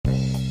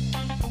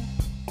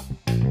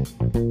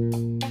Hi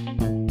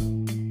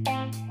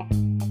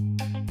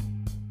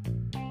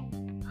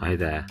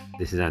there,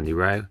 this is Andy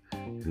Rowe,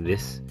 and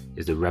this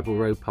is the Rebel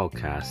Row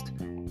Podcast,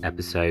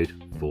 episode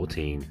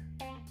 14.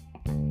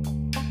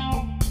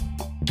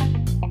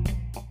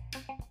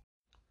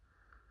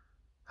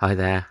 Hi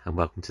there, and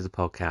welcome to the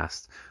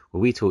podcast, where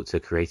we talk to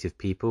creative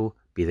people,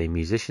 be they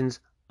musicians,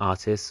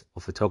 artists,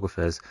 or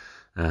photographers,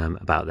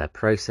 about their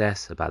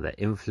process, about their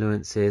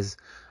influences,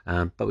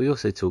 but we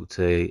also talk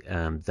to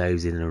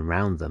those in and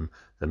around them,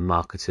 the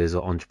marketers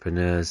or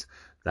entrepreneurs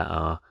that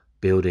are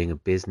building a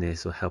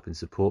business or helping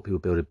support people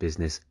build a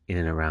business in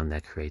and around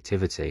their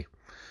creativity.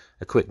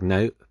 A quick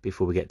note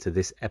before we get to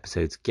this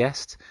episode's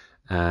guest.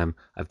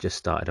 I've just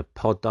started a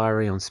pod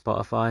diary on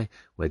Spotify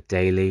where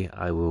daily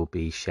I will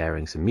be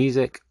sharing some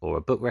music or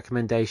a book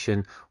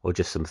recommendation or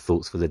just some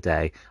thoughts for the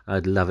day.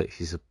 I'd love it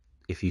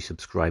if you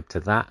subscribe to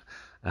that.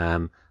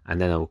 And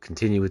then I will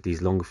continue with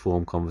these longer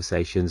form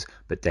conversations,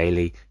 but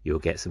daily you'll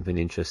get something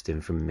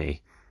interesting from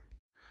me.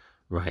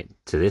 Right,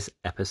 to this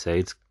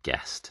episode's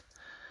guest.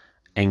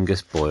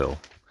 Aengus Boyle,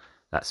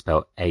 that's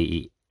spelled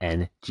Aengusboyle.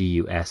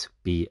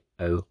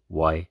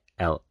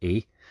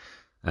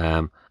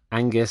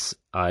 Aengus,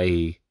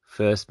 I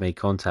first made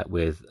contact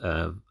with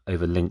over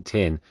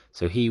LinkedIn.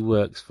 So he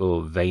works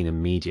for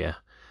Vaynermedia,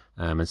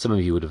 and some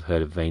of you would have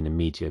heard of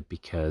Vaynermedia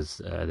because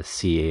the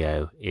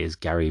CEO is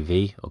Gary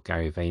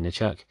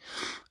Vaynerchuk.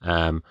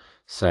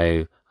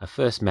 So I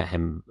first met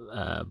him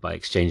by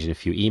exchanging a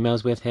few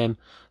emails with him,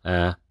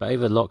 but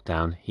over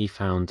lockdown he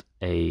found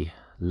a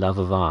love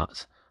of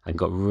art and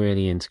got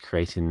really into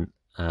creating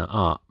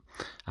art.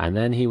 And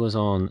then he was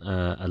on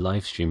a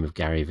live stream of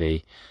Gary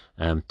V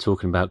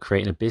talking about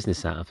creating a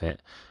business out of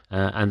it.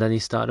 And then he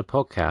started a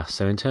podcast.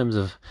 So in terms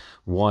of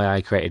why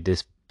I created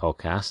this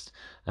podcast,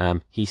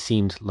 he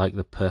seemed like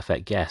the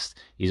perfect guest.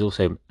 He's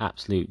also an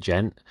absolute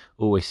gent,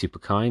 always super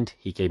kind.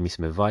 He gave me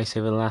some advice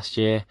over the last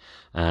year.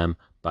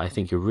 But I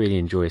think you'll really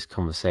enjoy his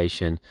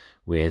conversation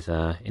with,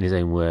 in his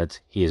own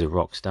words, he is a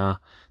rock star.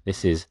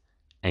 This is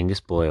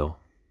Aengus Boyle.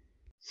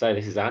 So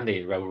this is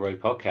Andy in Rebel Row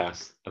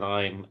Podcast, and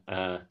I'm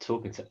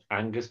talking to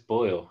Aengus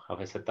Boyle.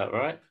 Have I said that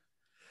right?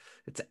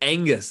 It's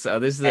Aengus. Oh,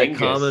 this is Aengus.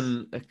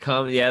 a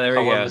common. Yeah, there we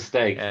go. Common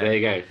mistake. There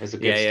you go. It's a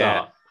good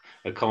start.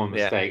 A common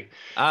mistake.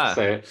 So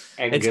Aengus,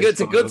 it's good. It's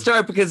a good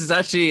start because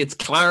it's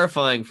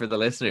clarifying for the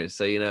listeners.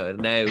 So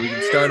now we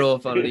can start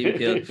off on an even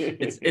keel.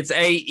 It's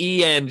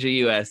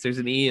Aengus. There's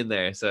an E in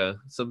there, so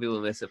some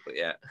people miss it, but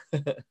yeah.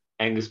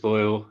 Aengus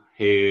Boyle,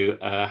 who,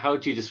 how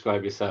would you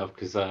describe yourself?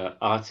 Because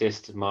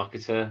artist,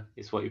 marketer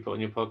is what you put on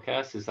your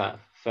podcast. Is that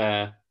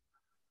fair?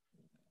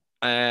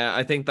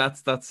 I think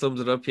that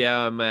sums it up.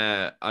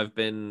 Yeah, I've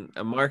been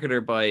a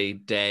marketer by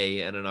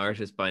day and an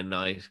artist by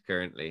night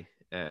currently.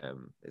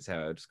 Is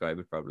how I would describe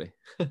it probably.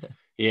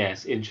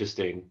 Yes,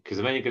 interesting. Because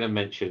I'm only going to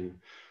mention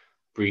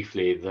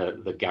briefly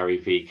the Gary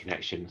V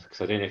connection,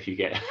 because I don't know if you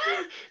get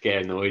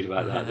annoyed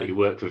about that you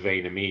work for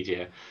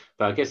Vaynermedia,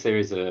 but I guess there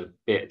is a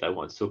bit that I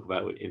want to talk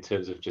about in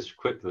terms of just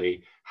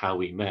quickly how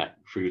we met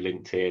through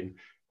LinkedIn.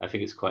 I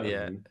think it's quite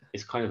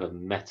it's kind of a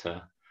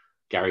meta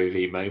Gary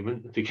V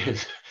moment,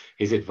 because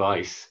his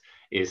advice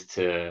is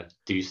to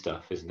do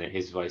stuff, isn't it?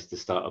 His advice to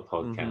start a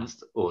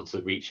podcast or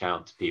to reach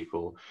out to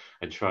people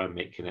and try and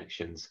make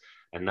connections.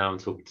 And now I'm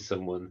talking to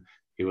someone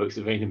who works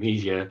at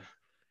Vaynermedia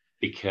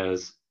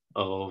because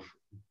of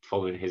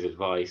following his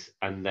advice.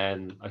 And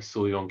then I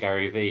saw you on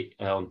Gary V,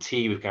 on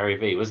Tea with Gary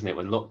V, wasn't it,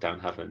 when lockdown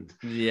happened?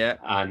 Yeah.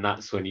 And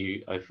that's when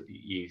you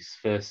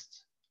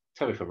first,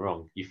 tell me if I'm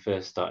wrong, you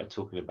first started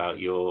talking about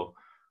your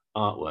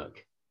artwork.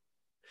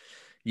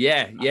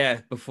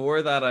 Yeah.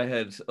 Before that,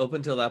 up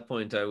until that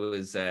point, I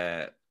was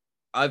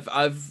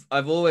I've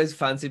always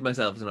fancied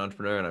myself as an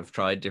entrepreneur, and I've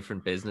tried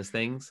different business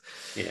things.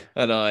 Yeah.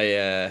 And I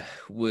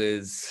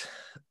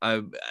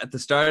at the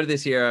start of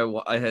this year,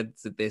 I had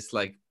this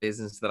like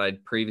business that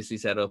I'd previously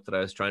set up that I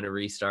was trying to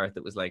restart,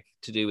 that was like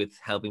to do with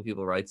helping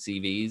people write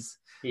CVs.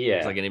 Yeah.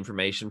 It's like an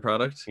information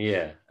product.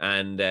 Yeah.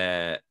 And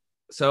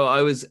so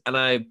I was, and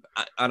I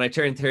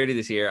turned 30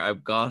 this year. I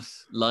got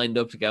lined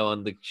up to go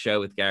on the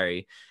show with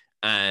Gary,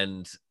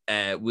 and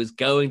was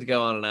going to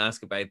go on and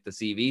ask about the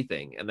CV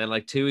thing. And then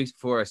like 2 weeks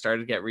before, I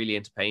started to get really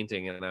into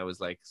painting, and I was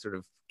like sort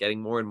of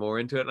getting more and more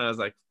into it. And I was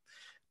like,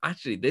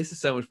 actually, this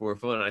is so much more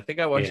fun. And I think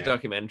I watched a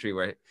documentary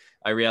where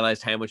I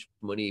realized how much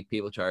money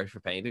people charge for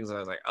paintings. And I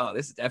was like, oh,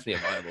 this is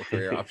definitely a viable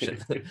career option.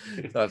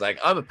 So I was like,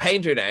 I'm a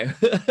painter now.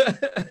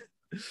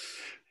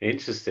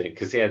 Interesting.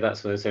 Because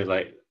that's when I said,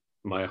 like,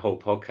 my whole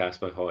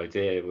podcast, my whole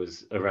idea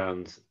was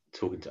around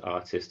talking to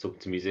artists, talking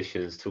to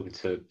musicians, talking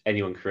to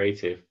anyone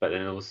creative, but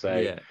then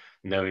also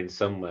knowing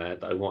somewhere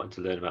that I wanted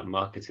to learn about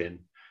marketing,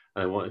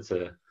 and I wanted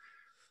to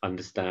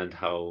understand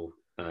how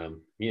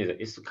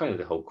it's kind of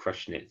the whole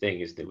crushing it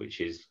thing, isn't it,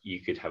 which is you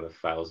could have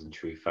 1,000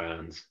 true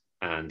fans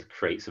and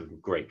create some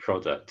great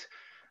product,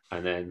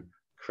 and then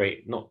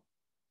create not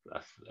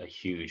a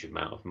huge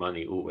amount of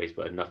money always,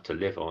 but enough to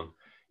live on,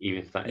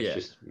 even if that is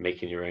just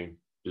making your own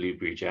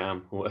blueberry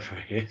jam or whatever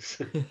it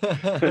is.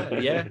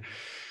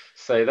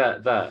 So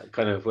that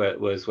kind of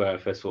was where I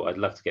first thought I'd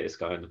love to get this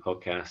guy on the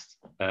podcast,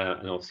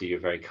 and obviously you're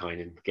very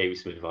kind and gave me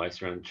some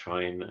advice around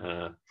trying.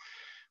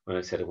 When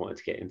I said I wanted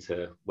to get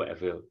into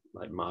whatever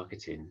like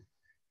marketing,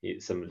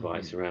 some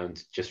advice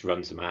around just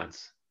run some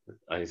ads.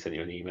 I sent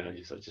you an email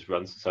just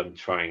run. So I'm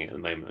trying it at the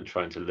moment. I'm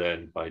trying to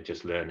learn by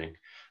just learning,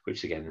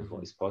 which again is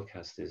what this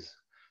podcast is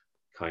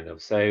kind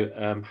of. So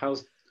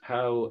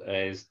how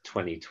has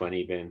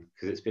 2020 been?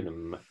 Because it's been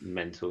a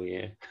mental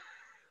year.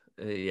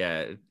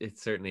 Yeah, it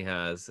certainly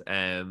has.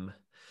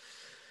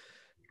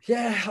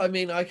 Yeah, I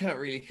mean, I can't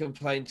really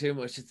complain too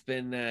much. It's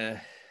been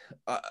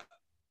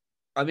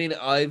I mean,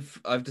 I've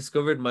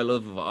discovered my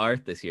love of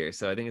art this year,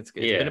 so I think it's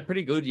been a Yeah,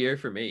 pretty good year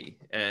for me.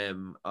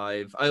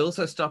 I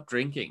also stopped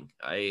drinking.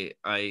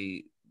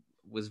 I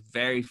was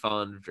very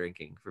fond of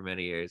drinking for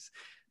many years,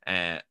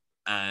 and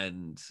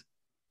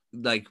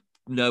like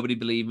nobody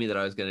believed me that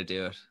I was going to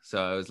do it.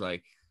 So I was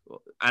like,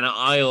 and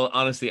I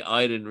honestly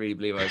I didn't really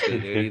believe I was going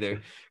to do it either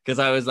because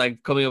I was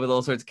like coming up with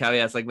all sorts of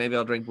caveats, like maybe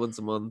I'll drink once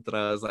a month, and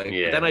I was like,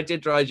 but then I yeah,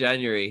 did dry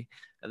January,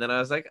 and then I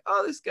was like,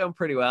 oh, this is going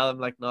pretty well. I'm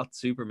like not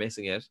super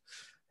missing it.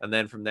 And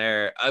then from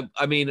there,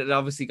 I mean, it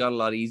obviously got a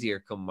lot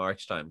easier come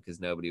March time because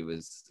nobody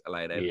was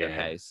allowed out of their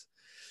yeah. house.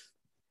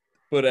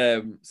 But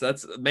so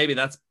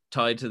that's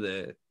tied to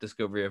the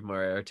discovery of my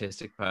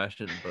artistic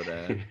passion. But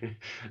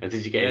And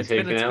did you get yeah, into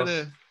anything it's been else?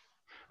 a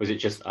Was it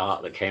just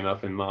art that came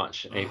up in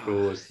March,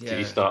 April? Did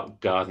you yeah. start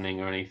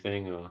gardening or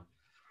anything? Or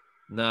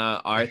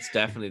No, art's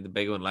definitely the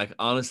big one. Like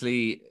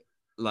honestly,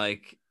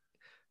 like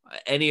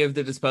any of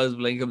the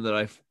disposable income that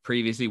I've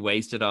previously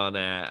wasted on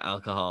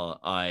alcohol,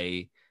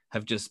 I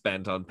have just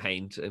spent on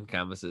paint and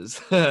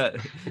canvases.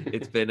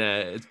 It's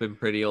been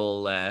pretty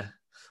all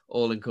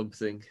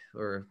encompassing.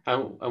 Or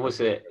and was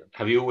it?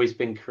 Have you always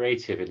been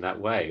creative in that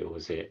way, or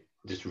was it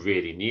just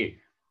really new?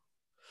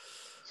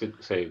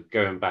 So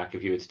going back,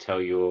 if you were to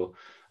tell your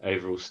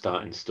overall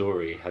starting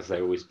story, has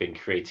there always been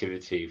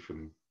creativity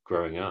from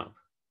growing up?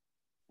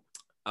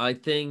 I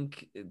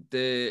think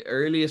the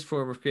earliest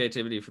form of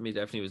creativity for me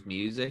definitely was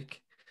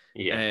music.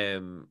 Yeah,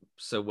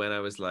 So when I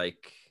was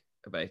like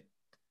about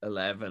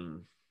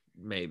 11,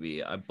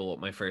 maybe I bought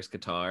my first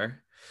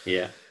guitar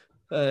yeah,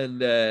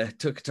 and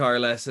took guitar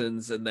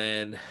lessons, and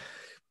then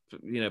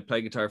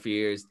played guitar for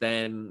years.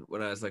 Then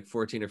when I was like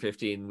 14 or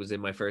 15 was in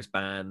my first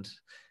band,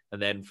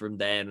 and then from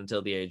then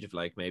until the age of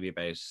like maybe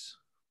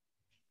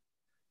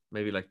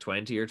like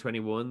 20 or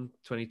 21,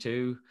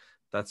 22,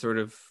 that sort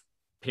of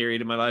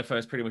period in my life I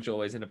was pretty much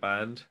always in a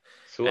band.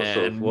 So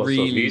And what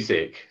sort of really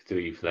music do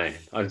you play?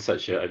 I'm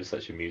such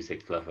a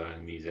music lover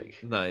and music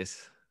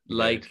nice,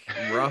 nerd. like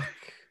rock,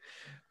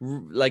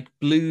 like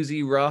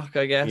bluesy rock,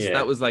 I guess.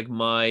 That Yeah, was like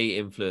my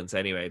influence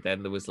anyway.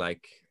 Then there was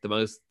like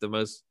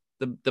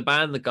the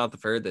band that got the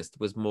furthest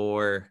was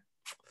more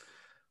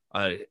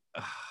I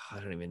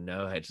don't even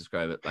know how to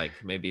describe it. Like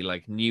maybe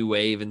like new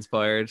wave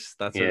inspired,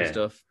 that sort of yeah.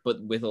 stuff,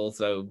 but with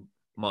also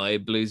my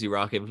bluesy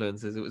rock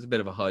influences. It was a bit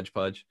of a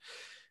hodgepodge.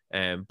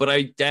 But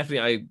I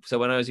definitely so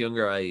when I was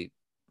younger, I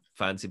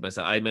fancied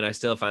myself. I mean, I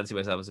still fancy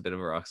myself as a bit of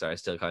a rock star. I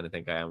still kind of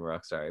think I am a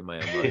rock star in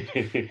my own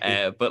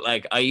mind. But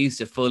like I used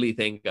to fully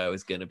think I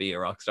was gonna be a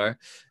rock star.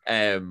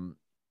 Um,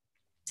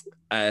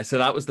 so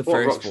that was the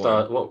first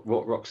form.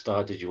 What rock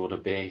star did you want to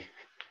be?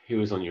 Who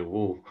was on your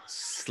wall?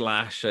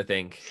 Slash, I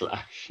think.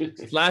 Slash.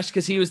 Slash,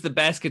 because he was the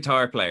best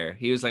guitar player.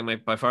 He was like my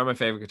by far my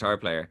favorite guitar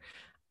player.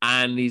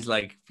 And he's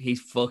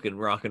fucking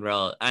rock and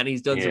roll. And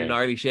he's done some Yeah,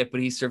 gnarly shit, but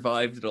he's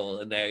survived it all.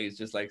 And now he's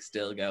just like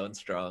still going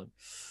strong.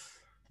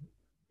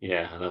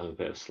 yeah. I love a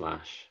bit of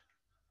Slash.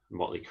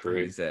 Motley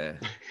Crue. He's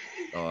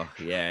oh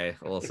yeah,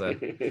 also.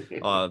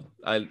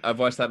 I've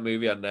watched that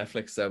movie on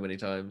Netflix so many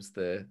times,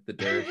 the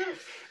Dirt.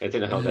 I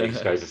don't know how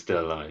those guys are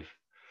still alive,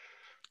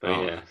 but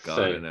Oh yeah.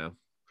 God, I So know.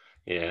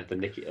 yeah, the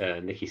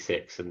Nicky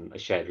Six, and I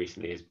shared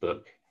recently his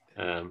book.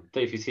 Don't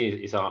know if you've seen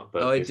his art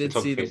Oh, book, I his did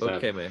see the photography book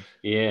stuff. came out.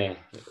 Yeah,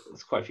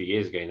 it's quite a few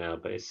years ago now,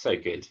 but it's so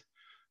good.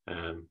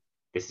 Um,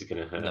 this is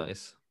going to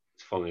Nice.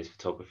 follow his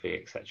photography,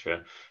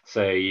 etc.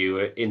 So you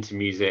were into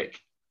music.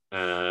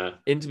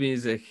 Into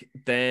music.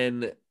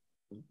 Then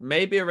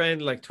maybe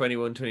around like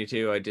 21,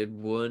 22, I did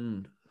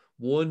one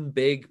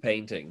big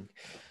painting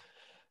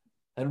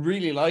and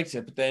really liked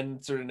it, but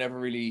then sort of never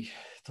really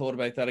thought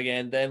about that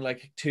again. Then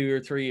like 2 or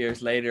 3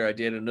 years later, I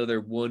did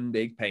another one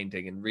big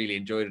painting and really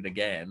enjoyed it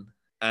again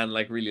and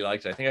like really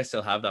liked it. I think I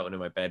still have that one in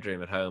my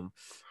bedroom at home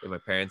in my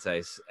parents'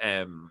 house.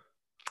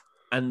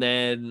 And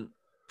then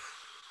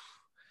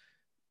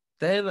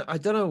I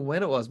don't know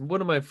when it was.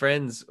 One of my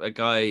friends, a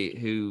guy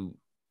who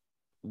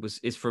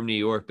is from New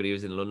York, but he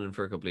was in London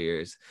for a couple of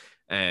years.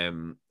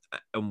 Um,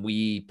 and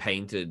we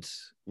painted.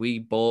 We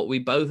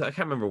both. I can't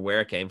remember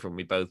where it came from.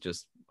 We both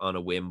just on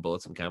a whim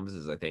bought some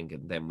canvases, I think,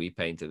 and then we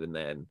painted. And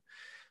then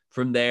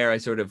from there, I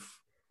sort of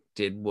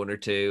did one or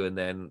two, and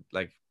then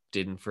like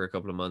didn't for a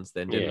couple of months.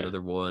 Then did Yeah,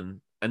 another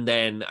one, and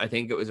then I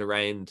think it was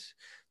around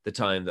the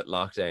time that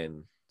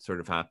lockdown sort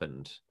of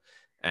happened.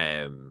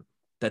 Um,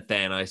 that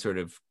then I sort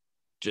of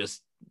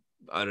just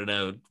I don't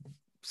know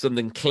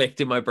something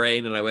clicked in my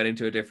brain and I went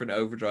into a different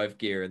overdrive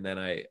gear, and then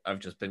I've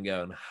just been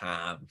going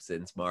ham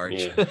since March.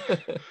 Yeah.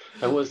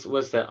 And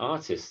was there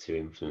artists who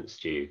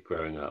influenced you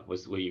growing up?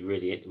 Were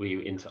you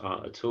into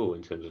art at all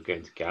in terms of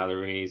going to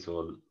galleries,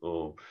 or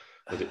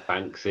was it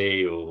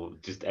Banksy or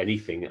just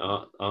anything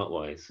art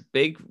wise?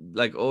 Big,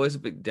 like always a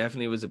big,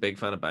 definitely was a big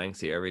fan of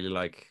Banksy. I really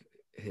like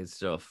his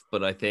stuff,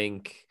 but I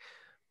think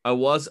I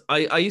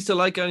used to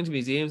like going to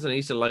museums and I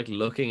used to like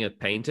looking at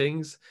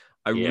paintings.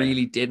 I Yeah.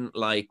 really didn't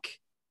like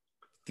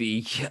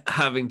the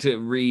having to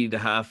read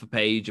half a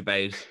page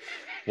about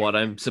what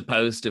I'm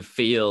supposed to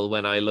feel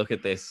when I look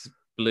at this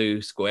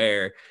blue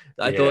square.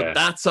 I thought Yeah.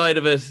 that side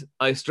of it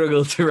I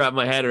struggled to wrap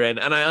my head around.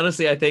 And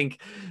I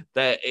think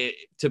that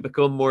to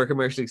become more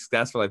commercially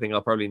successful, I think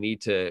I'll probably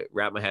need to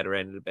wrap my head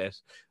around it a bit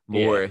Yeah.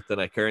 more than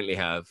I currently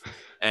have.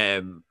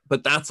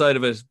 But that side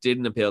of it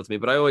didn't appeal to me.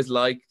 But I always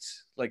liked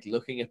like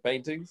looking at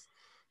paintings.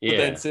 But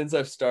then Yeah. since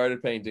I've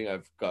started painting,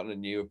 I've gotten a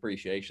new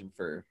appreciation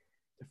for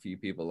a few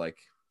people. Like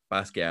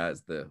Basquiat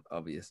is the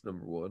obvious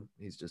number one.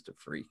 He's just a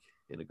freak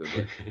in a good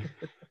way.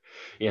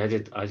 Yeah, I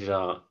did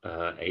art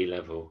A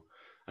level,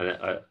 and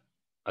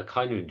I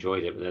kind of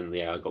enjoyed it, but then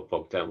yeah, I got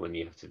bogged down when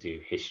you have to do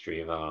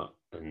history of art,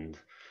 and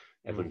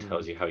everyone Mm-hmm.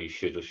 tells you how you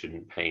should or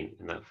shouldn't paint,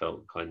 and that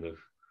felt kind of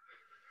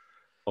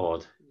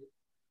odd.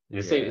 In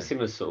the same Yeah.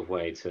 similar sort of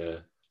way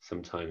to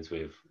sometimes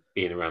with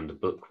being around the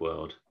book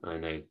world. I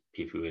know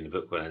people who are in the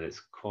book world, and it's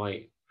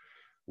quite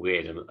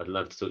weird. And I'd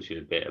love to talk to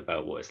you a bit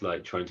about what it's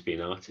like trying to be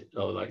an artist,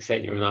 or like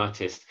saying you're an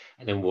artist,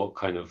 and then what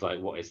kind of like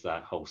what is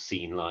that whole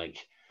scene like?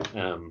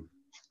 Um,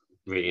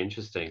 Really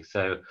interesting.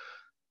 So,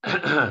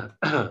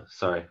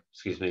 sorry,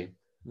 excuse me.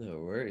 No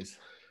worries.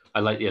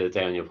 I like the other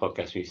day on your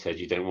podcast when you said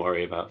you don't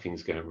worry about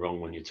things going wrong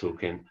when you're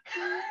talking.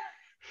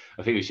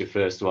 I think it was your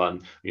first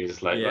one. You're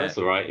just like, well, Yeah. that's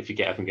all right. If you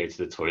get up and go to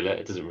the toilet,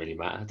 it doesn't really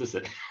matter, does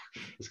it?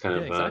 It's kind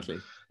Yeah, of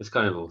exactly. it's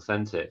kind of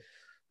authentic.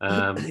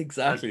 And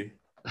Exactly.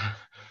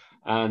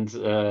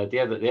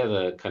 the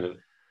other kind of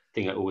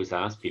thing I always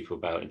ask people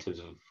about in terms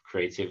of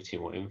creativity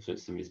and what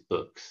influenced them is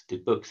books.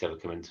 Did books ever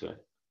come into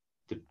it?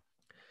 Did,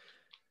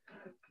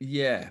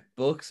 Yeah,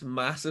 books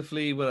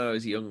massively when I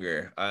was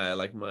younger.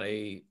 Like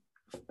my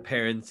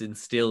parents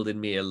instilled in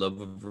me a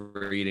love of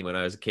reading when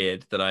I was a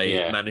kid that I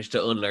yeah. managed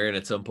to unlearn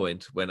at some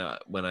point when I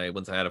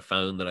once I had a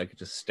phone that I could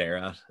just stare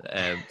at.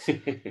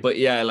 But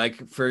yeah,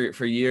 like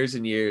for years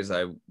and years,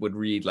 I would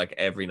read like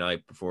every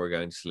night before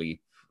going to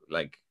sleep.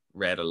 Like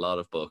read a lot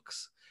of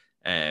books,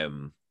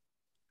 um,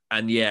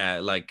 and yeah,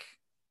 like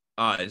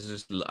it's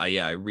just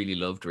yeah, I really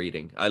loved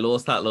reading. I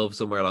lost that love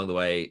somewhere along the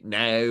way.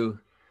 Now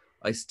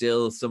I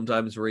still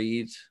sometimes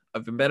read.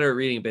 I've been better at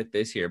reading a bit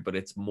this year, but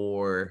it's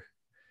more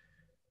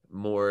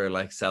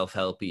like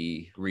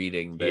self-helpy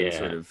reading than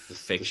sort Yeah, of the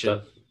fiction.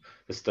 stuff,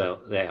 the stuff.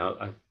 Yeah,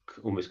 I'm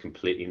almost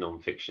completely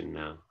non-fiction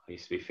now. I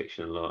used to be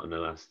fiction a lot in the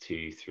last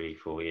 2, 3,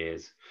 4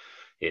 years.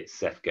 It's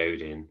Seth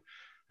Godin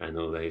and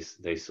all those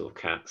sort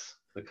of cats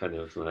that kind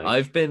of like,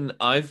 I've been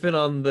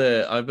on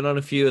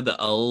a few of the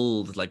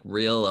old, like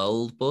real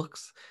old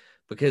books,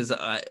 because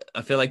I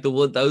feel like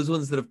those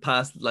ones that have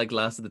passed like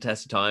lasted the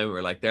test of time,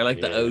 or like they're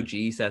like the yeah.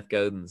 OG Seth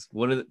Godins.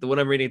 The one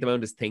I'm reading at the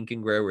moment is Think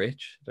and Grow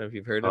Rich. I don't know if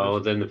you've heard of it. Oh,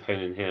 then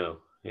Napoleon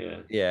Hill. Yeah,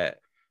 Yeah,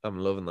 I'm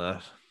loving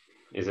that.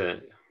 isn't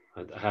it?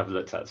 I have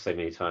looked at it so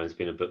many times,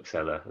 being a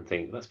bookseller, and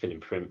think that's been in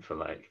print for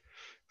like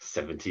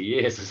 70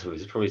 years or something.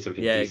 There's probably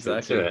something Yeah,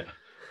 decent to exactly.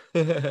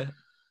 it.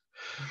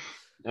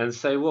 And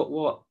so,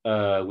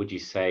 what would you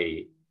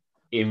say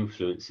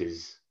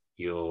influences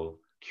your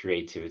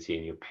creativity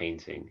in your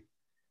painting?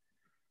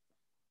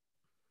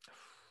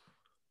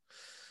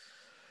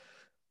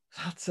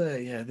 That's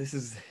yeah. This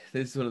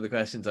is one of the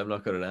questions I'm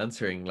not good at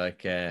answering.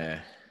 Like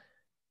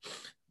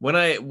when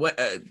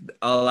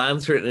I'll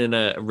answer it in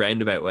a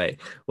roundabout way.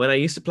 When I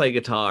used to play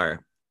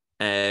guitar,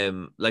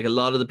 like a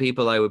lot of the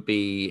people I would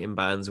be in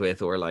bands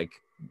with, or like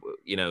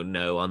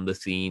know on the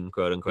scene,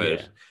 quote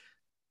unquote, Yeah,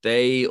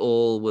 they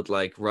all would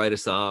like write a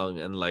song,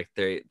 and like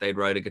they'd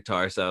write a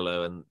guitar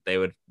solo, and they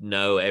would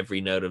know every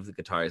note of the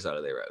guitar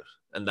solo they wrote,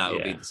 and that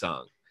would be yeah, the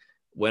song.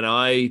 When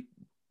I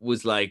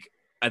was like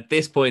at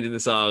this point in the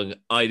song,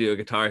 I do a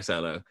guitar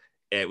solo.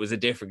 It was a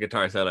different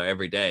guitar solo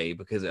every day,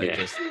 because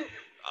yeah,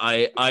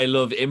 I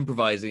love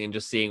improvising and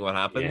just seeing what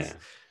happens. yeah,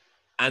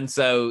 And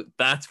so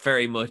that's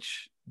very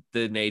much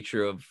the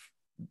nature of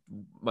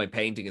my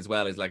painting as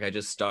well, is like I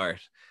just start,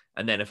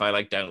 and then if I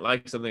like don't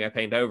like something, I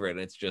paint over it, and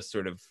it's just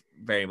sort of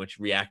very much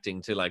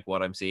reacting to like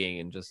what I'm seeing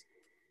and just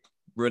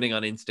running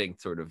on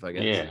instinct, sort of, I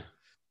guess. yeah.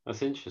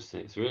 That's interesting.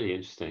 It's really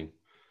interesting.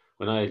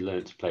 When I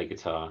learned to play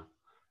guitar,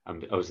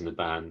 I was in a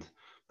band,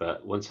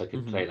 but once I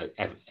could Mm-hmm. play like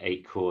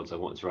 8 chords, I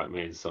wanted to write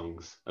my own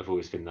songs. I've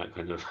always been that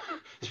kind of.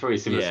 It's probably a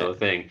similar Yeah, sort of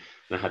thing.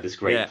 And I had this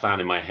great yeah. plan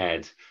in my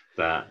head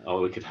that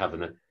we could have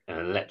an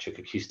electric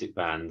acoustic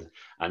band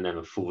and then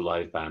a full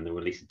live band and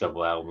release a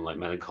double album like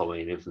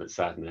Melancholy and Infinite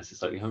Sadness.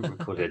 It's like we haven't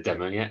recorded a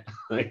demo yet.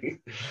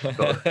 Like,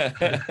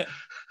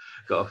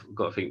 got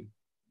got to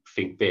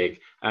think big.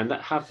 And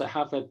have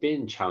there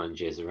been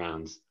challenges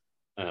around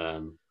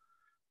um,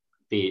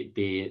 be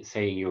it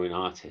saying you're an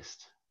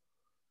artist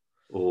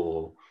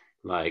or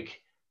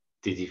Like,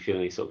 did you feel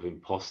any sort of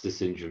imposter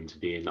syndrome to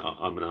being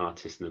I'm an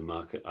artist in the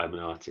market, I'm an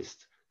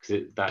artist?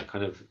 Because that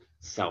kind of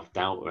self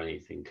doubt or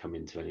anything come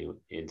into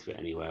it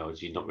anywhere, or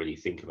do you not really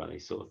think about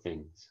these sort of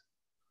things?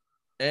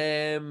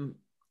 Um,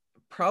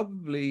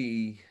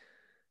 probably,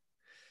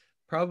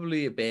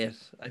 probably a bit.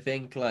 I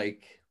think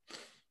like,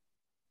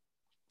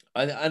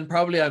 and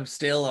probably I'm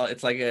still.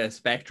 It's like a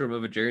spectrum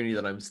of a journey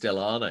that I'm still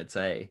on. I'd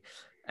say.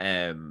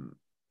 Um,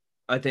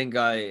 I think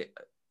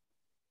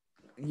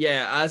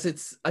yeah, as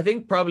it's, I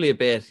think probably a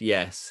bit,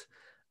 yes,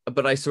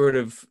 but I sort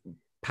of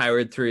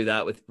powered through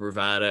that with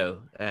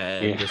bravado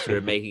and Yeah, just sort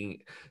of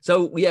making.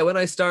 So yeah, when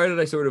I started,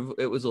 I sort of,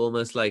 it was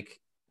almost like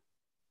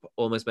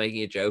almost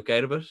making a joke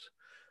out of it.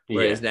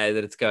 Whereas yeah, now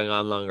that it's going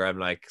on longer, I'm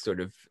like sort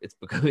of it's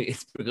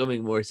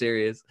becoming more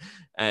serious.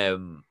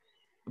 Um,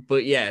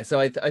 but yeah, so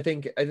I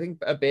think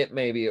a bit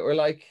maybe, or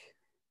like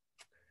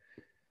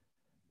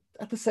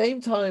at the same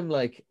time,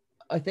 like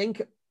I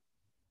think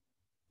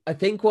I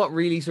think what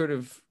really sort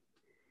of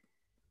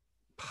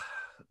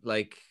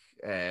like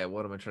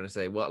what am I trying to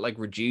say? What like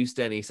reduced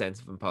any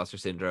sense of imposter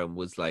syndrome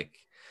was like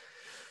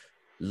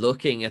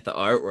looking at the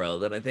art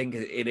world, and I think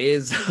it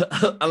is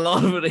a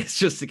lot of it is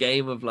just a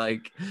game of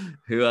like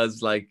who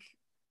has like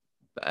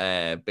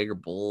bigger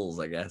balls.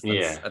 I guess that's,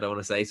 yeah, I don't want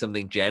to say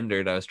something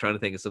gendered. I was trying to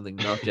think of something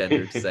not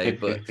gendered to say,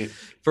 but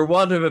for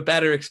want of a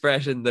better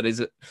expression that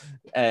is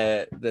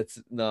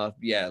that's not,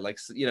 yeah, like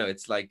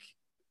it's like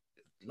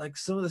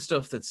some of the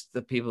stuff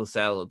that people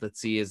sell that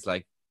see as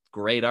like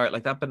great art,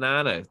 like that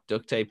banana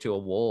duct taped to a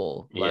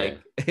wall. yeah,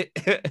 Like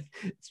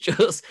it's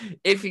just,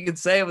 if you can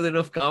say it with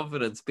enough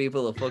confidence,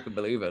 people will fucking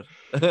believe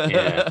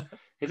yeah. it.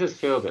 It does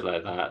feel a bit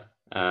like that.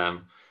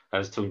 I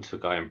was talking to a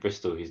guy in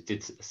Bristol who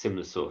did a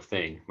similar sort of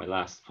thing. My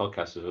last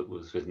podcast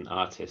was with an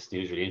artist, and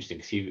he was really interesting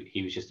because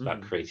he was just about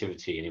Mhm.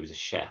 creativity, and he was a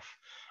chef,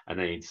 and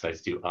then he decided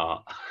to do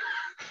art,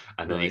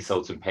 and then he Nice.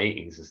 sold some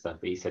paintings and stuff.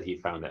 But he said he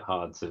found it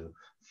hard to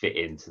fit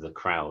into the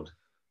crowd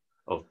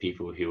of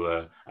people who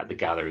were at the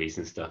galleries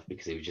and stuff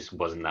because he just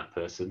wasn't that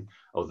person.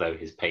 Although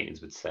his paintings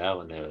would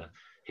sell and they were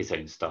his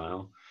own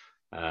style.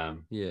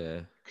 Yeah.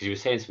 Because you were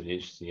saying something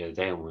interesting the other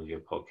day on one of your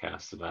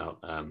podcasts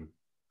about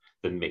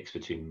the mix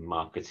between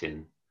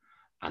marketing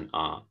and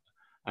art,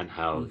 and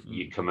how Hmm.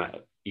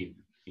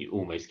 you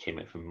almost came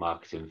at from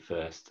marketing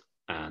first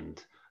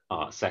and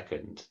art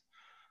second.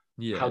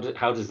 Yeah.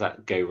 How does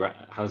that go?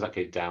 How does that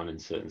go down in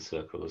certain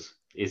circles?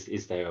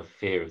 Is there a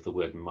fear of the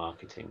word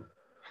marketing?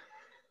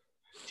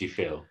 Do you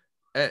feel?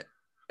 Uh,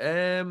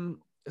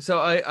 so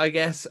I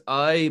guess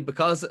I,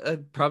 because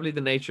probably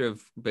the nature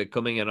of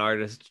becoming an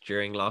artist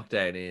during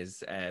lockdown is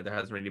there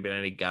hasn't really been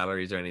any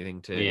galleries or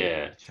anything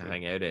Yeah, to true.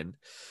 hang out in.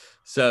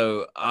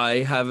 So I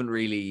haven't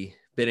really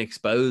been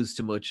exposed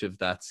to much of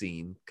that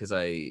scene because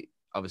I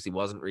obviously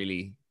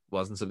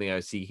wasn't something I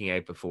was seeking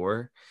out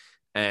before.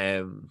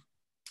 Um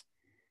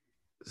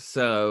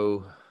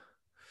so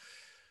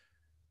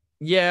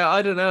yeah,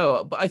 I don't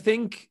know, but I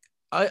think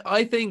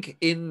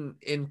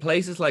in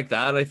places like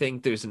that, I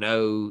think there's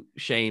no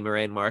shame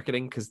around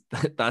marketing because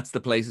that's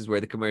the places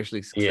where the commercially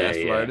Yeah,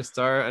 successful yeah, artists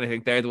are, and I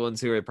think they're the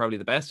ones who are probably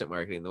the best at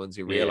marketing, the ones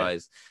who yeah,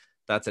 realize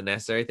that's a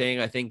necessary thing.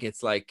 I think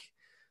it's like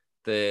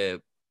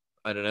the,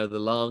 I don't know, the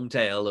long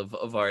tail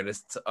of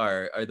artists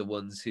are the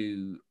ones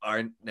who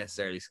aren't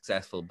necessarily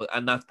successful, but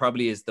and that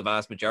probably is the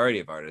vast majority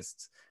of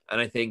artists, and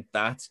I think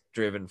that's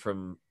driven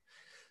from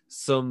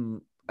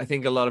some, I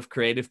think a lot of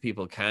creative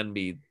people can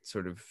be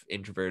sort of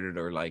introverted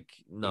or like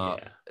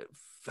not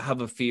yeah. have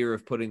a fear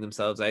of putting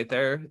themselves out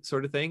there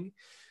sort of thing.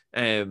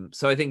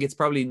 So I think it's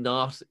probably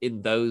not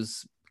in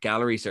those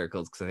gallery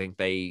circles because I think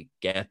they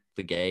get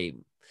the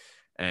game.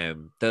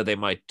 Though they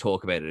might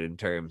talk about it in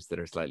terms that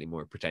are slightly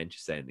more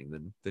pretentious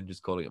sounding than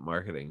just calling it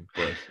marketing.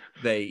 But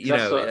they, I think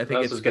That's what I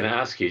was it's going to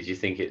ask you. Do you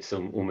think it's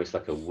almost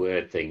like a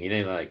word thing?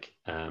 You know, like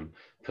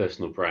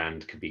personal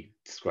brand could be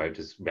described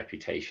as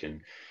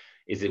reputation.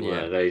 Is it one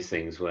yeah, of those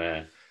things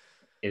where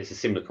it's a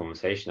similar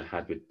conversation I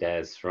had with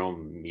Des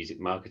from music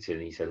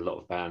marketing? He said a lot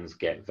of bands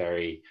get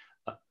very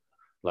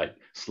like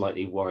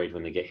slightly worried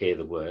when they hear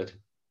the word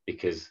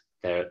because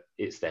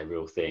it's their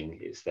real thing,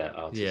 it's their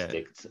yeah.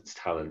 artistic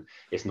talent.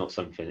 It's not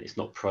something, it's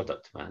not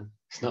product, man.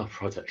 It's not a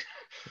product.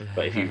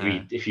 But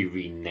if you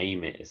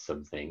rename it as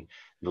something,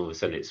 and all of a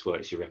sudden it's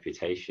your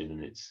reputation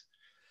and it's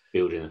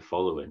building a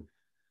following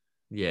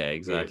Yeah,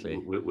 exactly.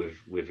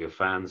 with your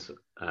fans.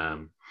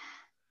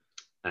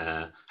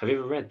 Have you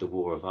ever read The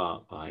War of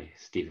Art by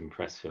Stephen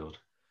Pressfield?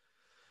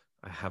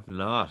 I have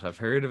not. I've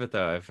heard of it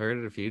though. I've heard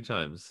it a few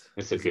times.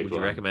 It's a good Would you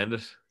one. recommend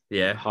it?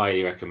 Yeah,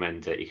 Highly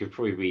recommend it. You could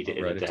probably read I'll it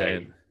in a write it day.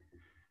 down.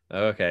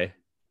 Oh, okay.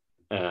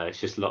 It's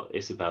just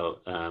it's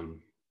about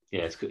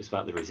yeah, it's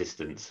about the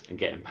resistance and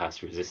getting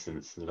past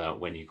resistance, and about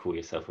when you call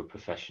yourself a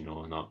professional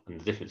or not, and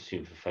the difference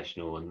between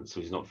professional and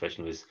someone who's not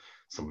professional is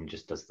someone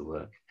just does the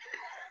work.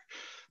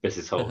 There's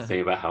this whole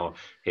thing about how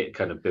it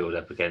kind of build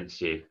up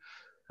against you.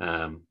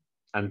 Um,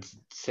 and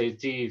so,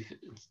 to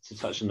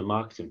touch on the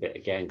marketing bit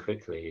again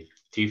quickly,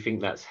 do you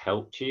think that's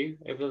helped you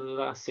over the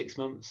last 6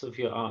 months of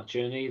your art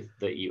journey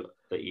that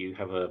you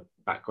have a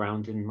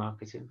background in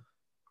marketing?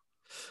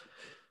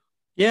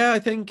 Yeah, I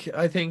think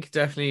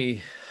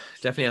definitely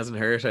hasn't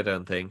hurt, I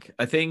don't think.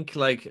 I think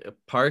like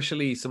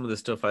partially some of the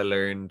stuff I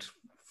learned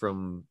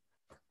from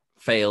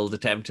failed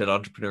attempted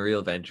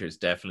entrepreneurial ventures,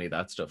 definitely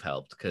that stuff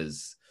helped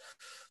because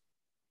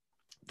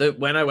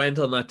when I went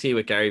on that tea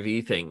with Gary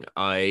Vee thing,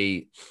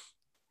 I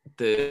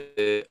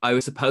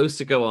was supposed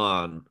to go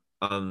on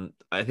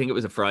I think it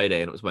was a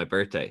Friday and it was my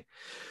birthday.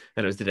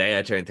 And it was the day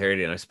I turned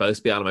 30 and I was supposed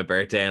to be on my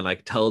birthday and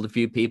like told a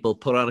few people,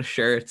 put on a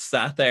shirt,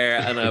 sat there,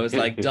 and I was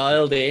like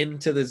dialed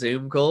into the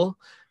Zoom call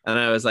and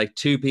I was like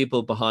two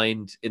people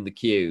behind in the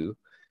queue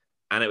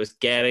and it was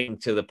getting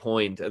to the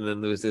point and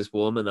then there was this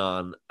woman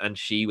on and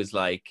she was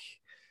like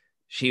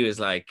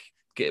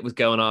it was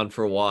going on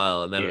for a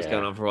while and then it was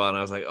going Yeah. on for a while and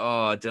I was like,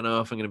 oh, I don't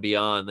know if I'm going to be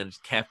on. And then it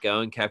just kept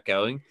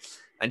going.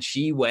 And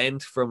she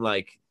went from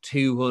like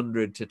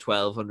 200 to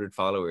 1,200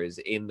 followers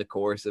in the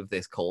course of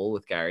this call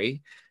with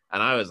Gary.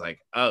 And I was like,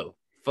 oh,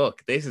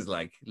 fuck, this is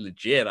like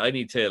legit. I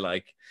need to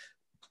like,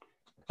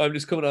 I'm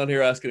just coming on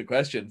here asking a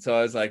question. So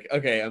I was like,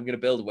 okay, I'm going to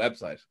build a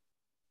website.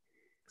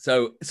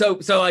 So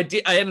I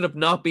ended up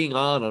not being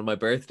on my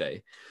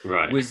birthday,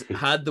 Right. was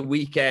had the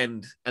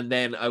weekend, and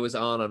then I was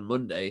on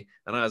Monday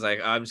and I was like,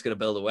 I'm just going to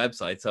build a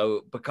website.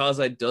 So because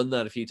I'd done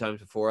that a few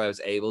times before, I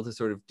was able to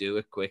sort of do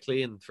it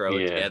quickly and throw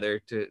it Yeah. together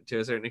to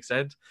a certain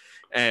extent.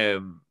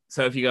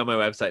 So if you go on my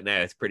website now,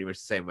 it's pretty much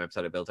the same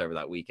website I built over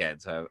that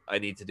weekend. So I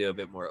need to do a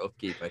bit more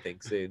upkeep, I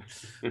think, soon.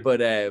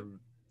 But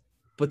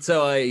but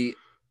so I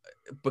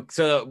but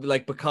so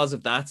like because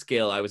of that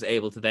skill, I was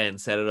able to then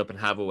set it up and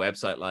have a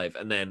website live.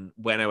 And then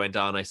when I went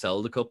on, I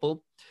sold a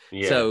couple.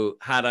 Yeah. So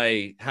had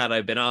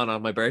I been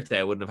on my birthday,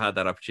 I wouldn't have had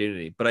that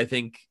opportunity. But I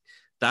think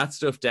that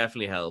stuff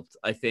definitely helped.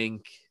 I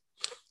think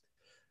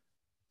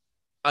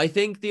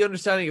the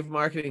understanding of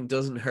marketing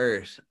doesn't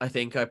hurt. I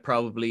think I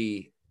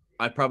probably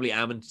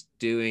am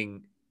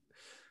doing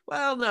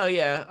well. No,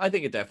 yeah, I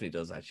think it definitely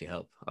does actually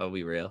help. I'll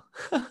be real.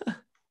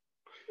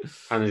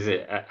 And is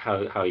it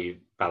how are you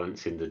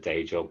balancing the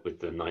day job with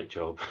the night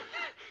job?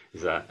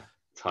 Is that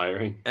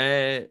tiring?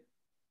 uh,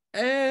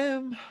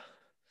 um,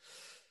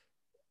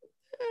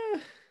 eh,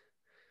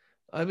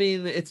 I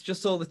mean, it's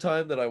just all the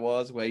time that I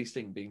was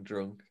wasting being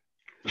drunk.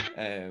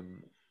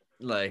 Um,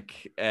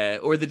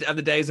 or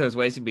the days I was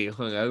wasting being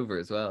hungover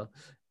as well.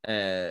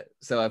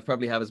 So I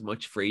probably have as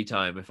much free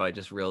time if I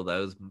just reel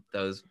those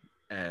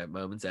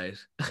moments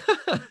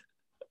out.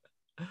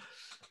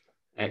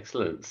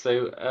 Excellent.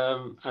 So,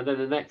 and then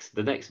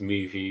the next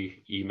move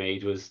you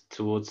made was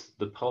towards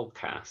the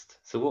podcast.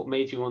 So, what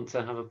made you want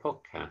to have a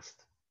podcast?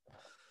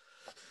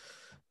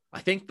 I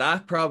think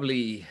that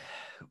probably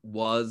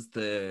was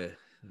the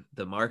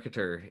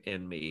marketer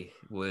in me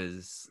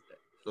was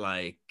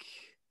like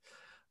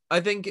I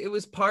think it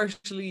was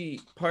partially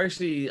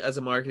as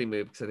a marketing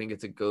move because I think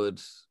it's a good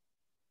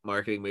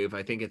marketing move.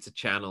 I think it's a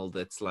channel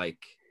that's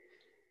like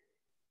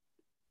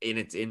in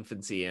its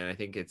infancy and I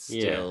think it's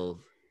Yeah. still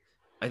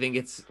I think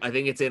it's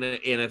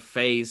in a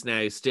phase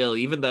now still,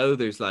 even though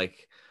there's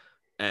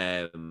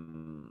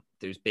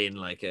been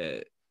like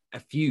a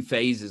few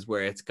phases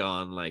where it's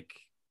gone like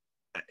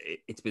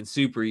it's been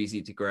super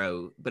easy to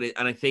grow, and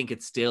I think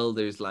it's still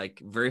there's like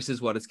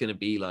versus what it's going to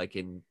be like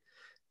in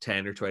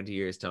 10 or 20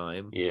 years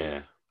time.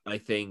 Yeah. I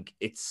think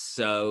it's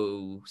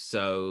so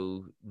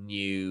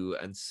new,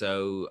 and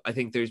so I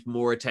think there's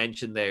more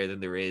attention there than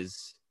there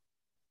is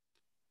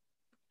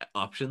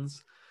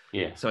options.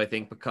 Yeah. So I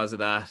think because of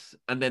that,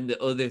 and then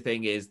the other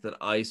thing is that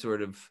I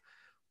sort of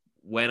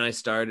when I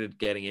started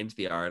getting into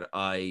the art,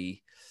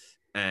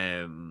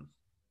 um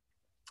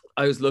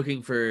I was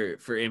looking for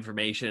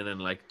information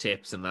and like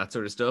tips and that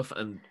sort of stuff,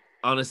 and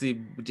honestly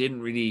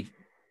didn't really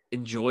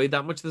enjoy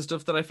that much of the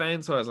stuff that I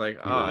found. So I was like,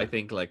 oh, I No.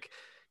 think like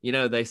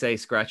they say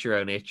scratch your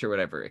own itch or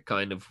whatever. It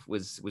kind of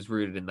was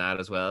rooted in that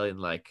as well. In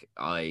like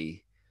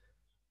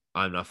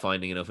I'm not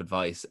finding enough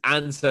advice.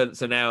 And so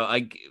now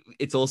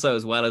it's also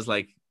as well as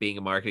like being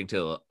a marketing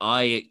tool,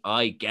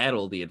 I get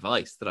all the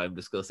advice that I'm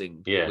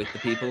discussing Yeah. with the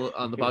people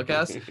on the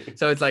podcast.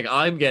 So it's like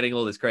I'm getting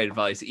all this great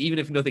advice, even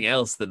if nothing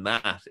else than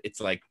that.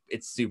 It's like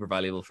it's super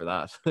valuable for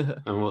that.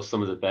 And what are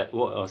some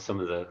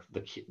of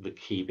the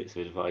key bits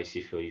of advice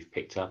you feel you've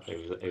picked up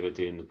over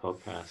doing the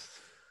podcast?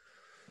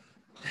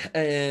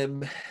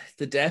 um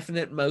the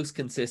definite most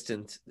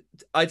consistent,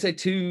 I'd say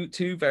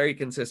two very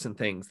consistent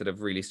things that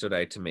have really stood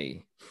out to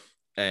me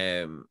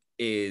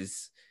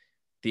is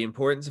the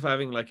importance of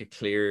having like a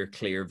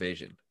clear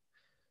vision.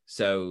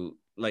 So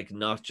like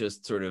not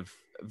just sort of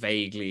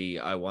vaguely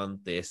I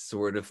want this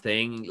sort of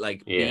thing,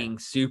 like Yeah. being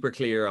super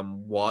clear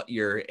on what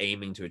you're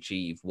aiming to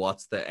achieve,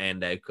 what's the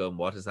end outcome,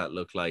 what does that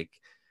look like,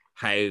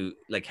 how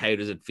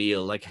does it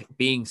feel, like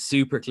being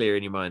super clear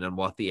in your mind on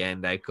what the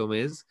end outcome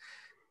is,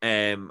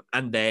 and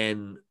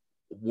then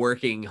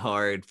working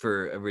hard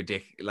for a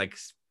ridiculous like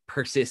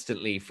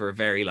persistently for a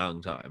very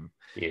long time,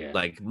 Yeah.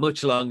 like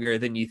much longer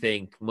than you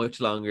think, much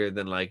longer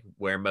than like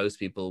where most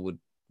people would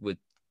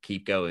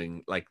keep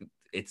going. Like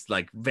it's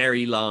like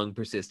very long,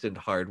 persistent,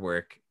 hard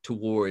work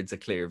towards a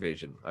clear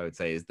vision, I would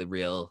say is the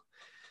real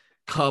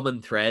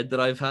common thread that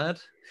I've had.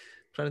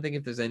 I'm trying to think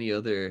if there's any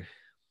other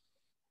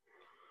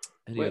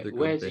Any other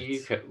good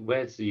bits?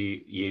 where do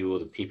you or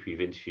the people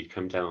you've interviewed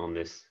come down on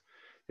this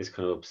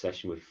kind of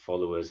obsession with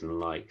followers and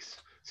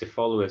likes? So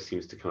followers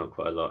seems to come up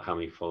quite a lot. How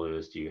many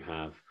followers do you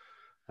have?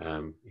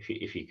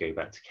 If you go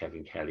back to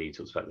Kevin Kelly, he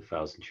talks about the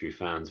 1,000 true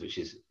fans, which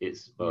is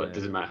well, it Yeah,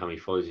 doesn't matter how many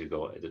followers you've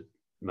got; it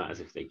matters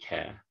if they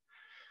care.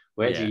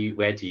 yeah.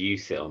 Where do you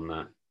sit on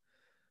that?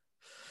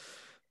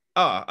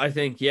 I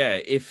think yeah.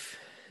 If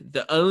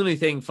the only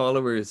thing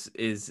followers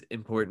is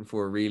important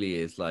for really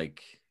is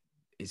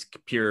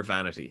pure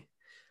vanity.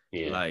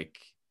 Yeah, Like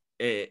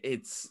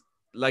it's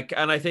like,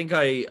 and I think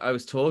I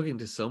was talking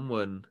to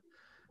someone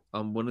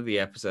on one of the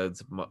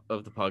episodes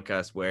of the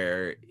podcast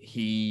where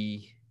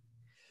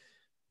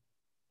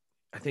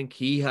I think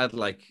he had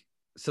like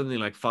something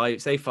like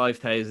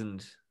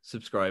 5,000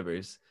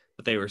 subscribers,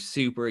 but they were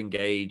super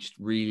engaged,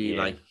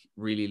 yeah,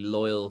 really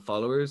loyal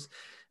followers.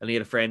 And he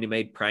had a friend who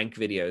made prank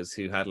videos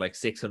who had like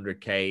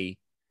 600K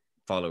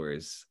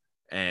followers.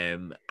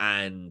 And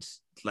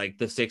like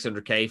the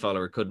 600K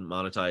follower couldn't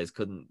monetize,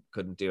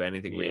 couldn't do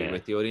anything really yeah.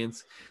 with the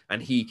audience.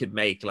 And he could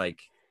make like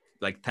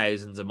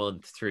thousands a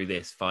month through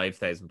this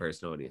 5,000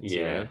 person audience,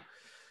 you Yeah, know?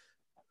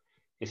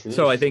 it's an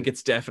So I think interesting.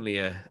 it's definitely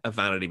a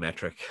vanity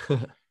metric.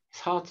 It's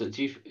hard to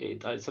do.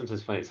 I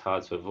sometimes find it's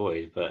hard to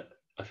avoid, but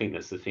I think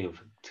that's the thing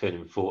of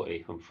turning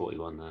 40. I'm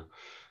 41 now.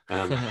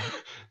 That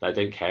I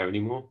don't care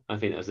anymore. I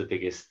think that was the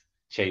biggest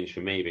change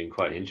for me, being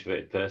quite an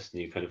introverted person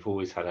who kind of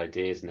always had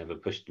ideas and never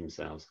pushed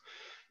themselves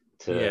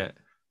to Yeah.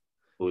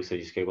 also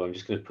just go, well, I'm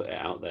just going to put it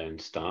out there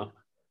and start.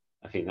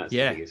 I think that's the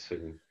Yeah. biggest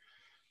thing.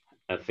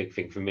 A big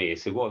thing for me.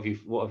 So what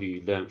have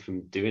you learned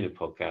from doing a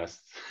podcast?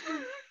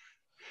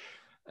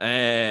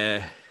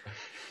 Uh,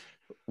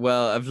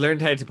 well, I've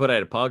learned how to put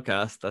out a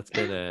podcast. That's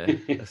been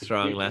a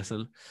strong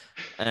lesson.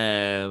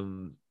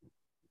 Um,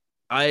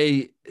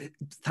 I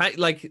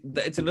like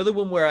it's another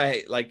one where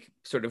I like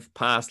sort of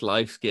past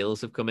life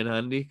skills have come in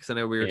handy because I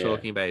know we were Yeah,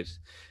 talking about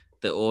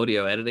the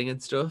audio editing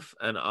and stuff,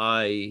 and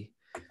I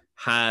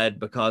had,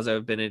 because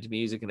I've been into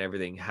music and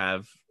everything,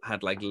 have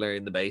had like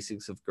learned the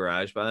basics of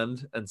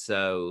GarageBand, and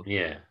so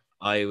yeah,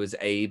 I was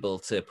able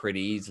to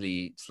pretty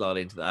easily slot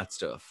into that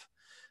stuff.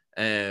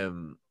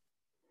 Um,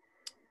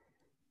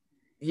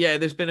 yeah,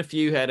 there's been a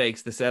few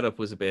headaches. The setup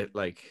was a bit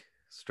like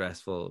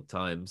stressful at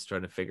times,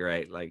 trying to figure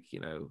out like,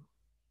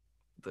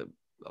 the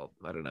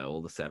I don't know,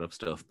 all the setup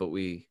stuff, but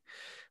we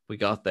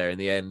got there in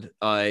the end.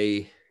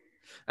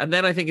 And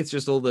then I think it's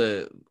just all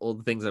the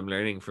things I'm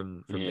learning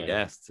from the yeah,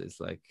 guests is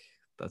like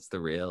that's the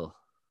real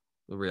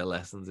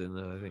lessons in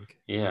it, I think.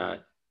 yeah.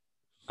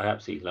 I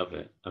absolutely love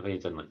it. I've only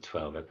done like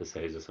 12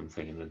 episodes or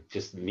something, and then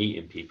just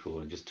meeting people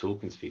and just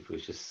talking to people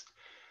is just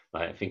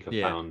like I think I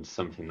Yeah. found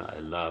something that I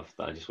love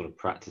that I just want to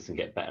practice and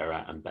get better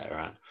at and better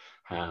at.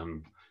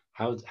 Um,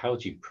 how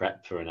do you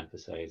prep for an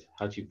episode?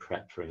 How do you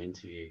prep for an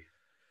interview?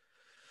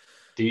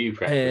 Do you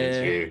prep for an Uh,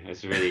 interview?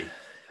 It's really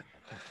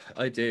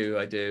I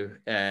do.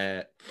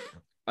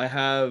 I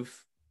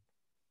have,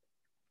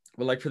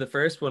 well, like for the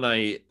first one,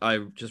 I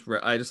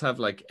just have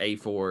like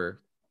A4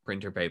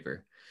 printer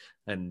paper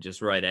and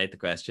just write out the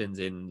questions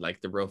in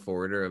like the rough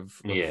order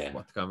of yeah,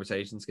 what the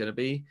conversation's going to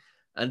be.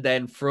 And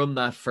then from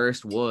that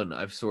first one,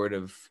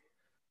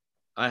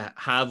 I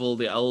have all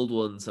the old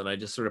ones and I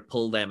just sort of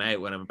pull them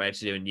out when I'm about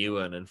to do a new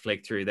one and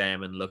flick through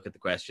them and look at the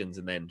questions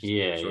and then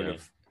yeah, sort yeah,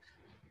 of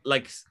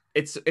like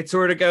it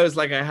sort of goes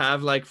like I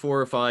have like 4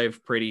 or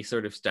 5 pretty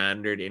sort of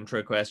standard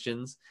intro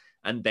questions,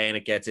 and then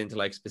it gets into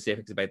like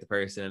specifics about the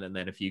person and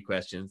then a few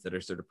questions that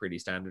are sort of pretty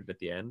standard at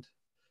the end.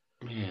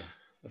 yeah.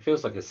 It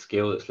feels like a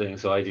skill that's learning.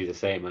 So I do the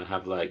same. I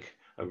have like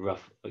a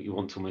rough. You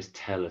want to almost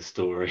tell a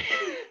story,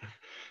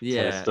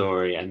 tell a Yeah.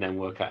 story, and then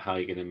work out how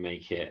you're going to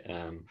make it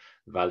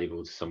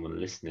valuable to someone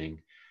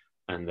listening,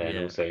 and then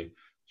Yeah. also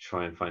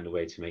try and find a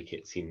way to make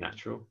it seem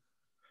natural.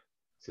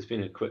 So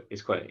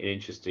it's quite an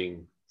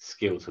interesting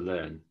skill to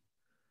learn.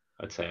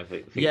 I'd say. I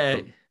think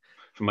Yeah.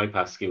 from my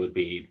past skill would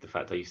be the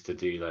fact I used to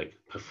do like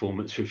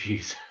performance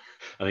reviews.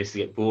 And I used to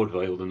get bored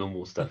by all the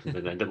normal stuff and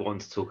then end up wanting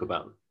to talk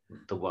about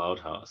the Wild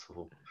Hearts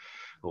or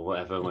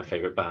whatever my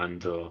favorite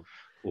band or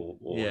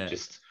Yeah.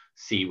 just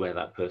see where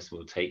that person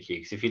will take you.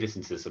 Because if you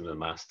listen to some of the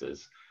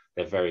masters,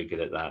 they're very good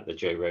at that. The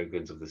Joe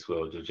Rogans of this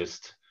world will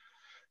just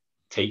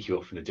take you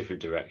off in a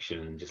different direction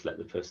and just let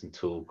the person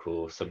talk,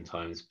 or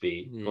sometimes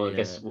be well. I Yeah.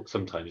 guess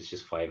sometimes it's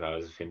just 5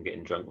 hours of him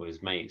getting drunk with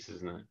his mates,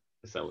 isn't it?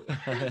 Is that what,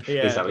 is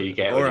Yeah. that what you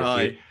get when Or you're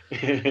high.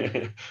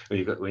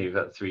 three when you've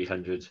got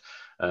 300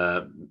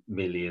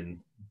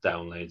 million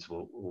downloads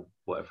or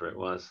whatever it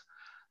was?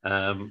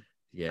 Um,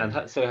 and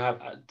Yeah. so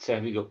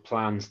have you got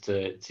plans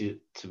to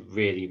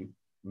really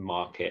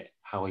market?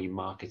 How are you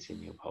marketing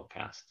your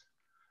podcast?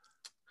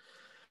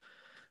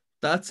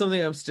 That's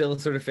something I'm still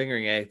sort of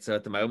figuring out. So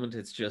at the moment,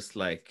 it's just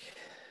like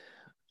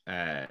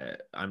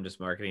I'm just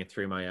marketing it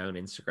through my own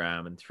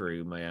Instagram and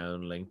through my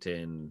own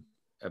LinkedIn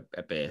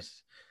a bit.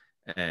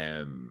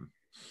 Um,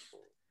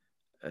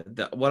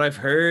 what I've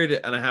heard,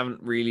 and I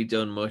haven't really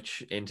done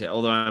much into,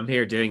 although I'm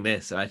here doing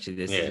this. So actually,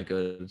 Yeah,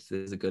 this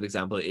is a good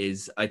example.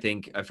 Is I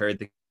think I've heard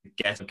the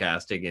guest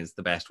casting is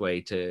the best way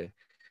to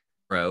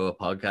grow a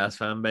podcast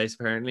fan base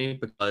apparently,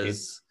 It,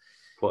 because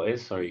what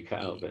is? Sorry, you cut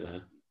out a bit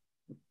there.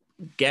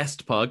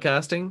 guest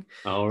podcasting.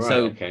 Oh, right.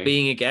 So Okay.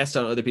 being a guest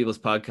on other people's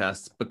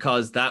podcasts,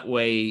 because that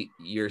way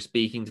you're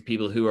speaking to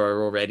people who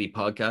are already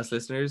podcast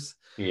listeners.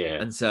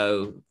 Yeah. And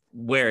so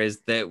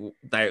whereas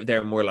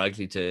they're more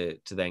likely to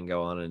then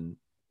go on and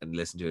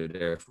listen to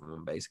it from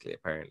them, basically,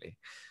 apparently.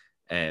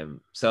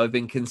 So I've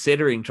been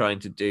considering trying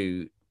to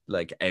do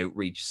like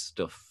outreach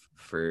stuff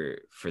for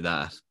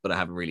that, but I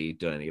haven't really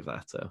done any of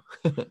that. So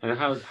And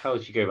how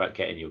would you go about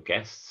getting your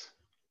guests?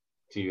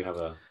 Do you have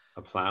a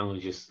plan, or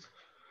just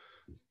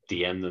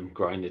DM them,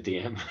 grind the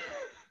DM?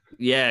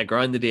 yeah,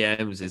 grind the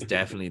DMs is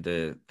definitely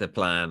the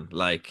plan.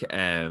 Like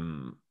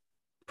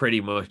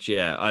pretty much,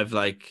 yeah. I've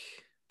like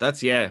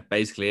that's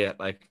basically it.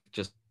 Like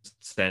just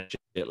send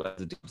shit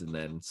loads of dudes, and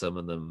then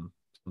some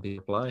people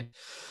reply.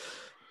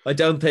 I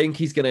don't think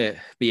he's gonna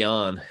be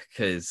on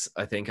because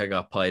I think I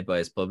got pied by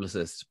his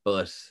publicist,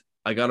 but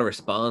I got a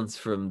response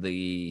from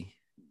the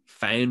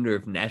founder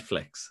of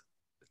Netflix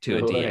to a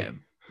No way. DM,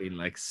 being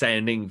like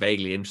sounding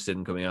vaguely interested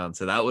in coming on.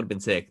 So that would have been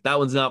sick. That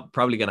one's not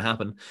probably gonna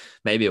happen.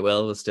 Maybe it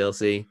will. We'll still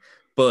see.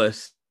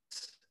 But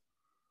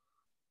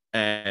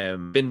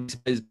been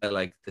surprised by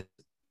like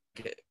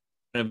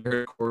I've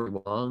heard Corey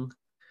Wong.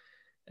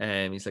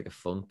 He's like a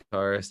funk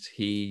guitarist.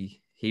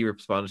 He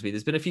responded to me.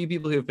 There's been a few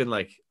people who have been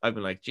like, I've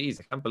been like, geez,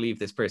 I can't believe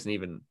this person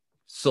even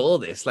saw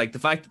this. Like the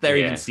fact that they're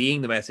even Yeah.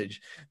 seeing the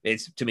message,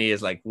 it's to me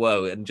is like,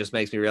 whoa, and just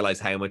makes me realize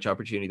how much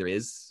opportunity there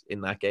is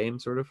in that game,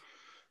 sort of.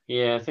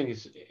 Yeah, I think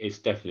it's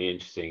definitely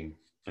interesting.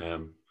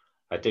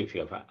 I don't think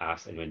I've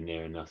asked anywhere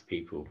near enough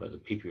people, but the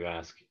people who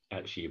ask,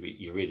 actually,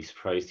 you're really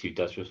surprised who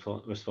does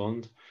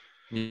respond.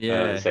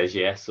 Yeah. Says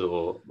yes,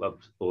 or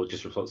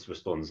just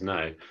responds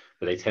no.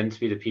 But they tend to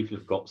be the people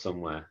who've got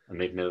somewhere and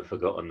they've never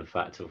forgotten the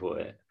fact of what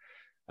it.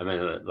 I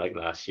mean, like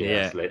last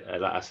year, Yeah.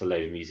 I asked a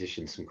load of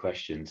musicians some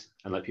questions,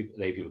 and like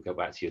people go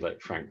back to you,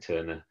 like Frank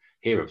Turner.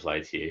 He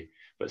replied to you,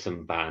 but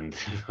some band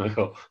I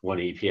got one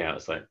EP out.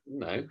 It's like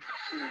no,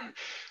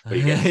 but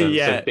you get some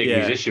Yeah. big Yeah.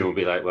 musician will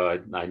be like, well,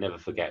 I never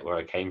forget where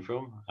I came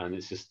from, and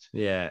it's just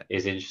Yeah.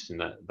 is interesting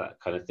that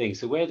kind of thing.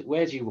 So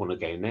where do you want to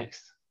go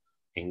next,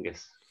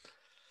 Aengus?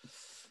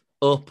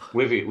 Up.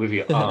 With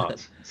your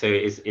art. So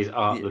is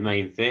art Yeah. the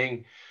main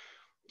thing?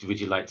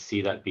 Would you like to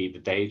see that be the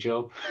day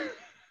job?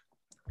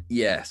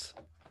 Yes.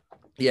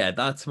 Yeah,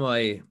 that's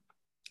my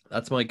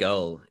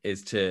goal,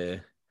 is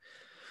to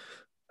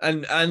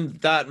and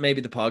that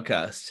maybe the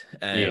podcast.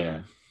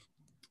 Yeah.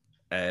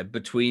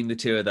 Between the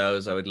two of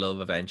those, I would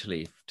love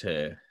eventually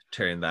to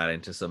turn that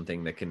into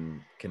something that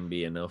can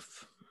be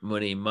enough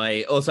money.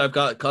 My also I've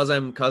got because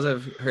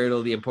I've heard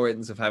all the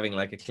importance of having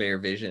like a clear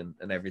vision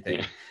and Yeah.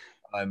 everything.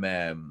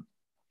 I'm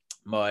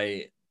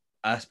my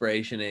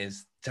aspiration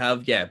is to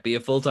have be a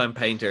full-time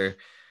painter,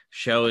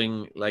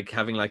 showing like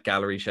having like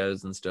gallery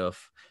shows and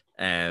stuff.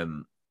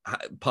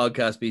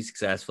 Podcast be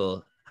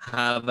successful,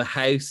 have a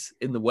house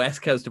in the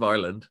west coast of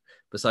Ireland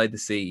beside the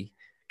sea,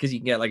 because you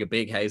can get like a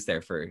big house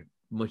there for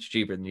much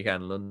cheaper than you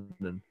can in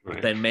London. But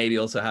Right. then maybe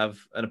also have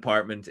an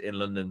apartment in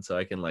London so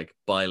I can like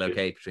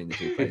bilocate between the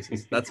two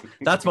places.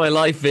 That's my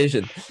life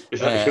vision. Is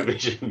that your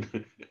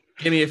vision?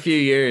 Give me a few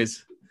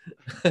years.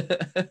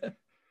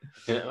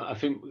 Yeah, I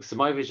think so.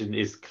 My vision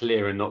is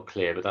clear and not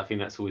clear, but I think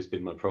that's always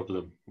been my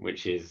problem,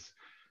 which is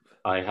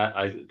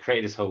I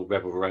created this whole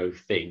Rebel Row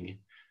thing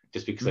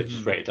just because I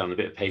just Mm-hmm. wrote it down on a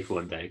bit of paper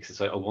one day because it's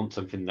like I want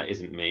something that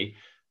isn't me.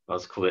 I'll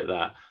just call it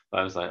that. But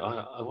I was like,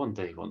 I one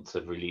day want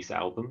to release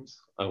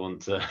albums. I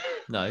want to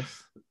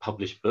Nice.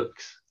 publish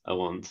books. I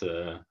want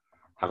to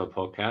have a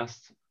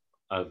podcast.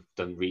 I've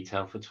done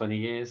retail for 20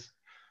 years.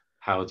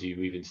 How do you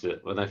move into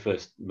it? When I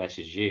first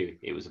messaged you,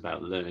 it was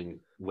about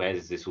learning where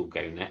does this all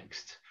go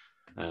next,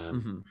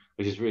 Mm-hmm.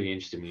 which is really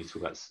interesting when you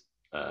talk about,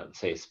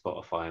 say,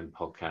 Spotify and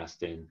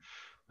podcasting,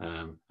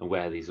 and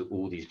where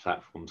all these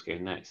platforms go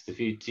next. Do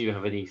you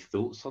have any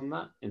thoughts on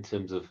that in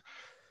terms of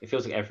it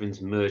feels like everyone's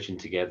merging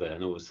together,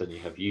 and all of a sudden you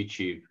have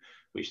YouTube,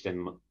 which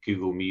then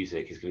Google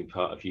Music is going to be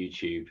part of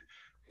YouTube,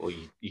 or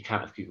you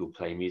can't have Google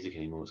Play Music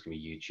anymore. It's going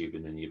to be YouTube,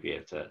 and then you'll be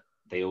able to.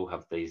 They all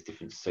have these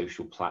different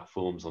social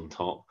platforms on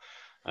top.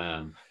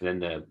 And then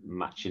they're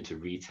matching to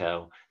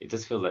retail. It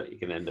does feel like you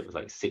can end up with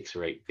like 6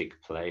 or 8 big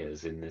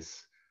players in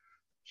this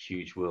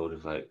huge world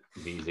of like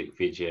music,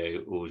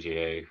 video,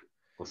 audio,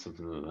 or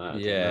something like that. I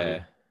don't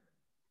know.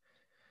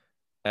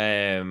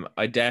 Yeah.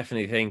 I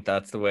definitely think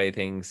that's the way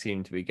things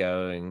seem to be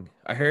going.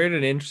 I heard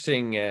an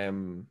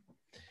interesting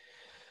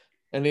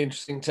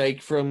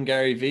take from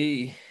Gary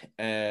V.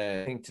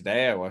 I think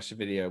today I watched a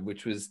video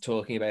which was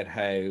talking about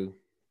how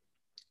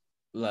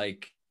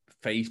like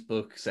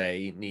Facebook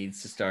say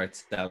needs to start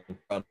selling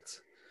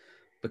products,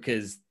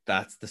 because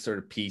that's the sort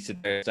of piece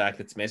of their stack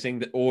that's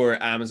missing,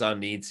 or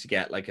Amazon needs to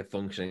get like a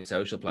functioning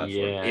social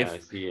platform. Yeah,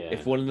 If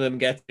yeah, one of them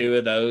gets 2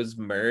 of those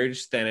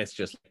merged, then it's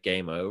just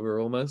game over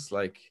almost.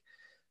 Like,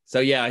 so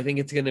yeah, I think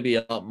it's going to be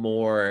a lot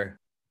more.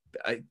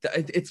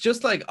 It's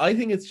just like, I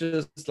think it's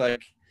just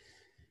like,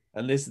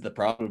 and this is the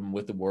problem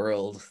with the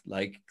world,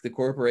 like the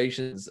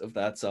corporations of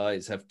that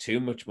size have too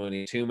much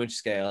money, too much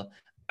scale,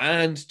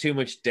 and too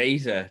much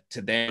data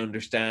to then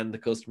understand the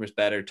customers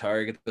better,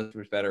 target the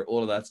customers better,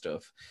 all of that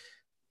stuff.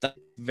 That's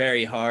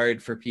very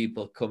hard for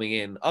people coming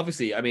in.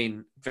 Obviously, I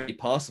mean, very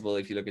possible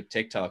if you look at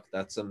TikTok,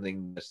 that's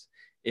something that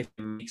if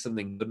you make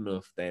something good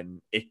enough, then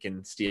it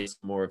can steal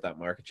more of that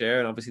market share.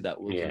 And obviously that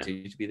will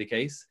continue to be the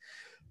case.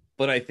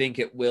 But I think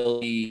it will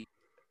be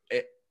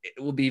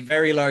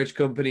very large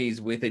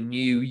companies with a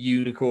new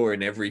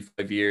unicorn every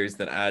 5 years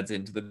that adds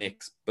into the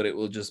mix, but it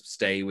will just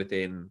stay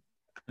within.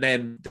 And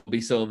then there'll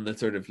be some that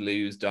sort of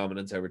lose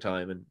dominance over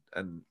time,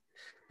 but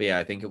yeah,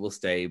 I think it will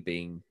stay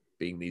being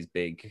these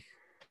big,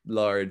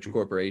 large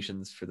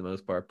corporations for the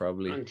most part,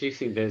 probably. And do you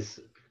think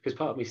because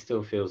part of me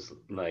still feels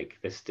like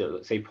there's still,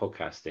 let's say,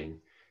 podcasting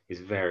is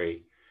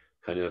very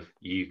kind of,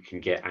 you can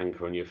get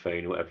Anchor on your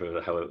phone or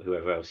whatever,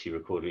 whoever else you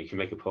record, you can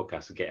make a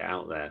podcast and get it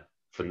out there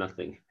for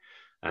nothing.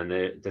 And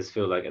it does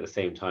feel like at the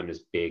same time as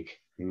big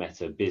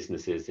meta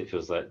businesses, it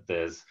feels like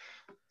there's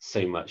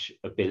so much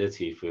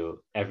ability for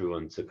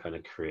everyone to kind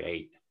of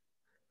create.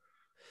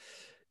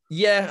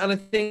 Yeah, and I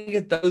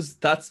think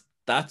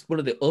that's one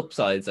of the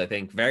upsides, I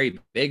think, very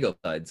big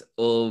upsides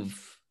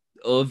of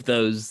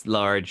those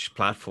large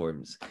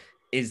platforms,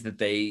 is that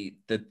they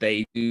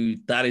do,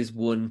 that is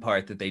one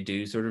part that they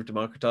do sort of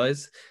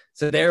democratize.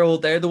 So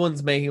they're the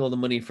ones making all the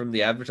money from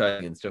the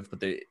advertising and stuff, but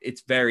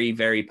it's very,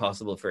 very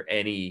possible for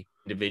any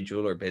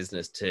individual or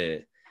business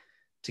to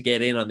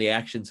get in on the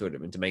action sort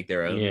of, and to make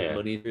their own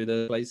money through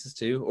those places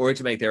too, or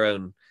to make their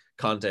own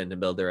content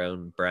and build their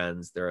own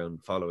brands, their own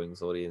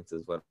followings,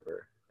 audiences,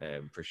 whatever.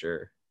 For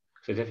sure.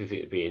 So I definitely think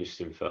it'd be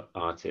interesting for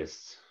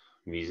artists,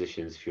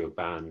 musicians, if you're a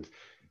band,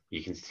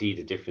 you can see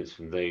the difference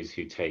from those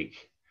who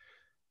take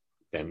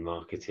their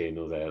marketing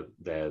or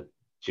their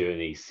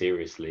journey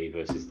seriously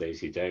versus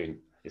those who don't.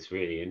 It's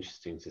really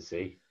interesting to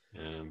see.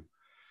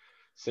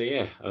 So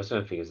yeah, I was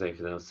trying to think of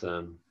anything else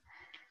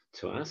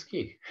to ask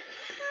you.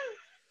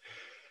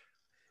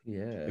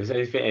 Yeah. Is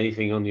there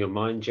anything on your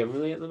mind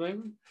generally at the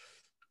moment?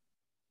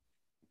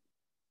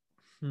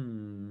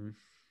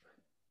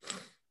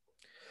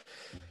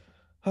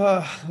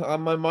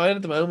 On my mind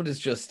at the moment is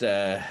just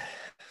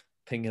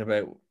thinking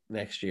about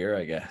next year,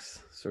 I guess.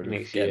 Sort of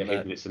Next year, getting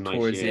hoping that it's a nice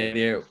towards year. the end of the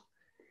year.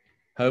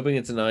 Hoping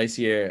it's a nice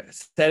year.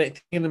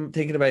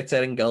 Thinking about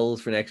setting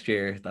goals for next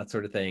year, that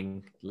sort of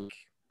thing.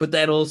 But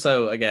then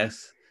also, I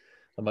guess,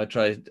 I might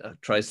try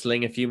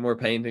sling a few more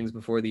paintings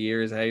before the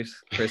year is out.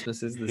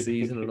 Christmas is the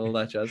season and all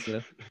that jazz,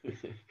 you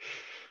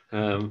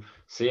know.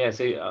 So yeah,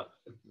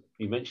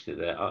 you mentioned it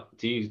there.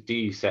 Do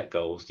you set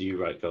goals? Do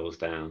you write goals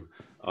down?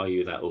 Are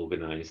you that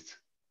organized?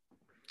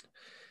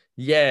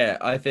 Yeah,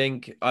 I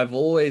think I've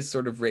always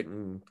sort of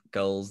written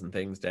goals and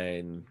things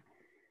down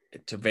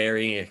to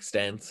varying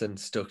extents and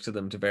stuck to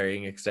them to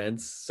varying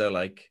extents. So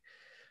like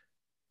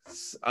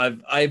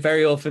I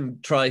very often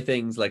try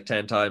things like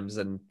 10 times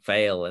and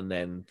fail, and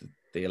then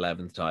the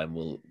 11th time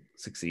will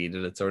succeed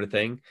at it, sort of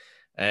thing.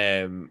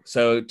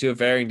 So to a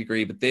varying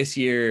degree, but this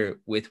year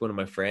with one of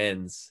my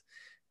friends,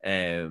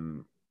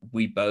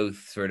 we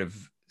both sort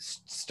of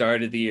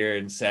started the year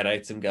and set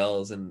out some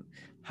goals, and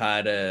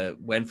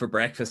went for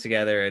breakfast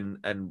together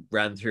and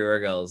ran through our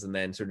goals, and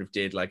then sort of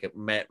did like it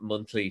met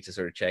monthly to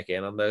sort of check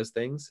in on those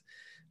things.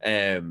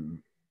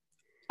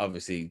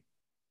 Obviously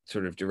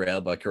sort of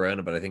derailed by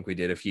Corona, but I think we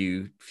did a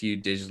few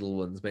digital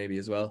ones maybe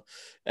as well.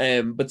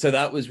 But so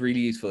that was really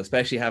useful,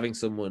 especially having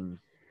someone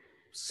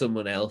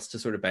else to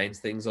sort of bounce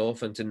things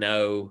off, and to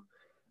know,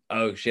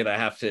 oh shit,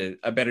 I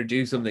better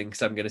do something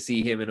because I'm going to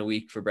see him in a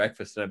week for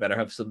breakfast, and I better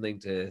have something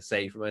to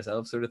say for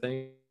myself, sort of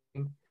thing.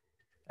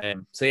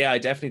 So yeah, I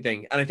definitely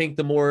think, and I think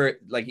the more,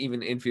 like,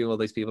 even interviewing all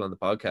these people on the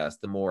podcast,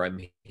 the more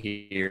I'm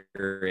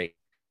hearing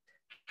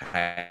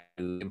how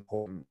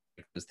important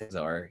those things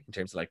are in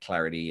terms of like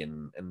clarity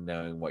and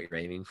knowing what you're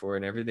aiming for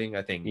and everything.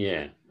 I think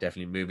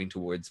definitely moving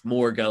towards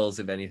more goals,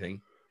 if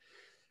anything.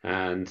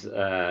 And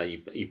have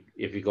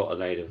you got a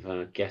load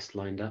of guests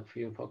lined up for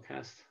your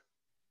podcast?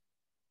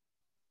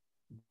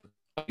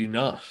 I do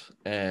not.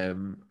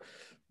 I've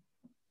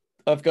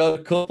got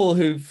a couple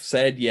who've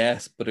said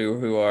yes, but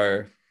who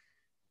are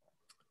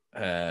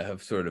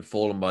have sort of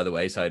fallen by the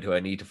wayside, who I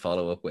need to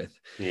follow up with.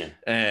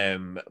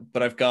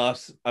 But I've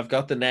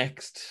got the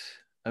next.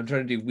 I'm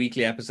trying to do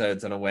weekly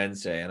episodes on a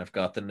Wednesday, and I've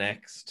got the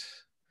next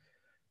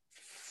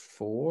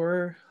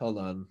 4. Hold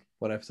on,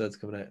 what episode's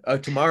coming out? Oh,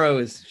 tomorrow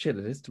is shit.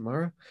 It is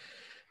tomorrow.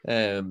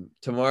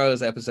 Tomorrow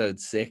is episode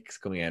 6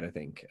 coming out, I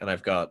think, and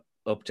I've got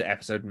up to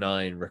episode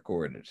 9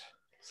 recorded.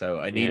 So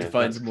I need to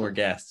find some more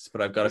guests,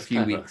 but I've got a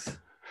few weeks.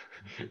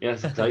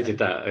 Yes, I did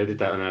that. I did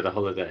that when I had a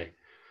holiday.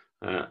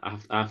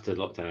 After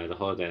lockdown, I had a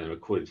holiday and I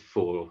recorded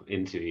 4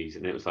 interviews,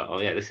 and it was like, oh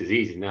yeah, this is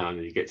easy now. And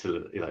then you get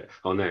to, you're like,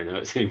 oh no,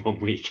 it's only 1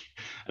 week,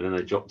 and then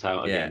I dropped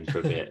out again for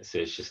a bit. So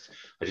it's just,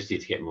 I just need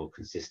to get more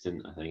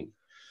consistent, I think.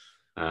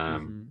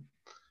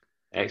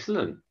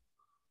 Excellent.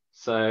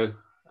 So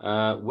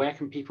where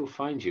can people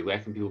find you? Where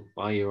can people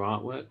buy your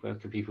artwork? Where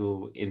can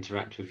people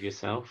interact with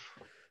yourself?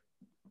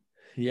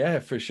 Yeah,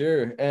 for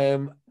sure.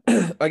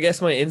 I guess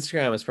my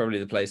Instagram is probably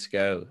the place to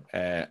go,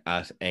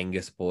 at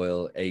Aengus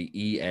Boyle,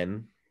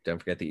 AEN Don't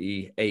forget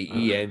the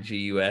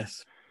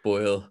Aengus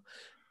Boyle.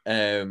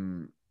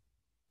 And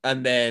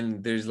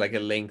then there's like a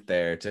link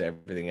there to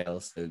everything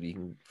else. So you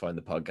can find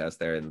the podcast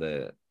there in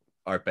the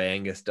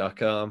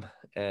artbyangus.com.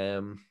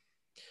 And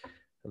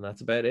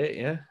that's about it.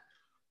 Yeah.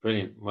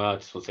 Brilliant. Well, I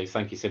just want to say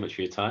thank you so much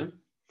for your time.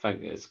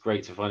 It's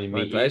great to finally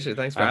My meet pleasure. you.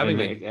 Thanks for having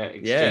me.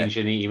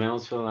 Exchanging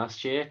emails for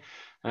last year.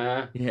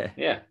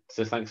 Yeah.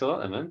 So thanks a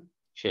lot, then, man.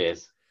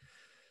 Cheers.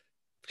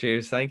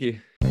 Cheers. Thank you.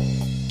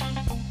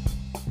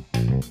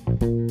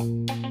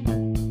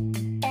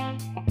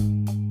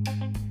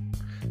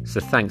 So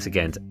thanks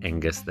again to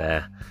Aengus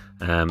there.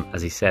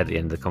 As he said at the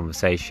end of the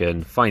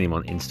conversation, find him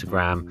on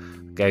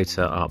Instagram, go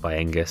to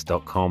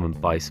artbyangus.com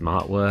and buy some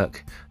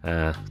artwork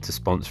to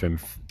sponsor him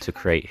to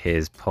create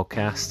his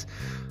podcast.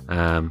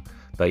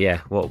 But yeah,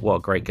 what a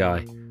great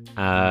guy.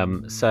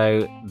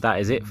 So that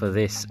is it for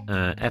this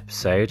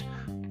episode.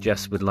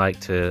 Just would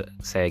like to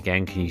say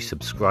again, can you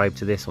subscribe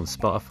to this on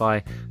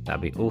Spotify?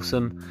 That'd be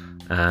awesome.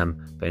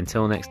 But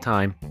until next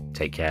time,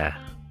 take care.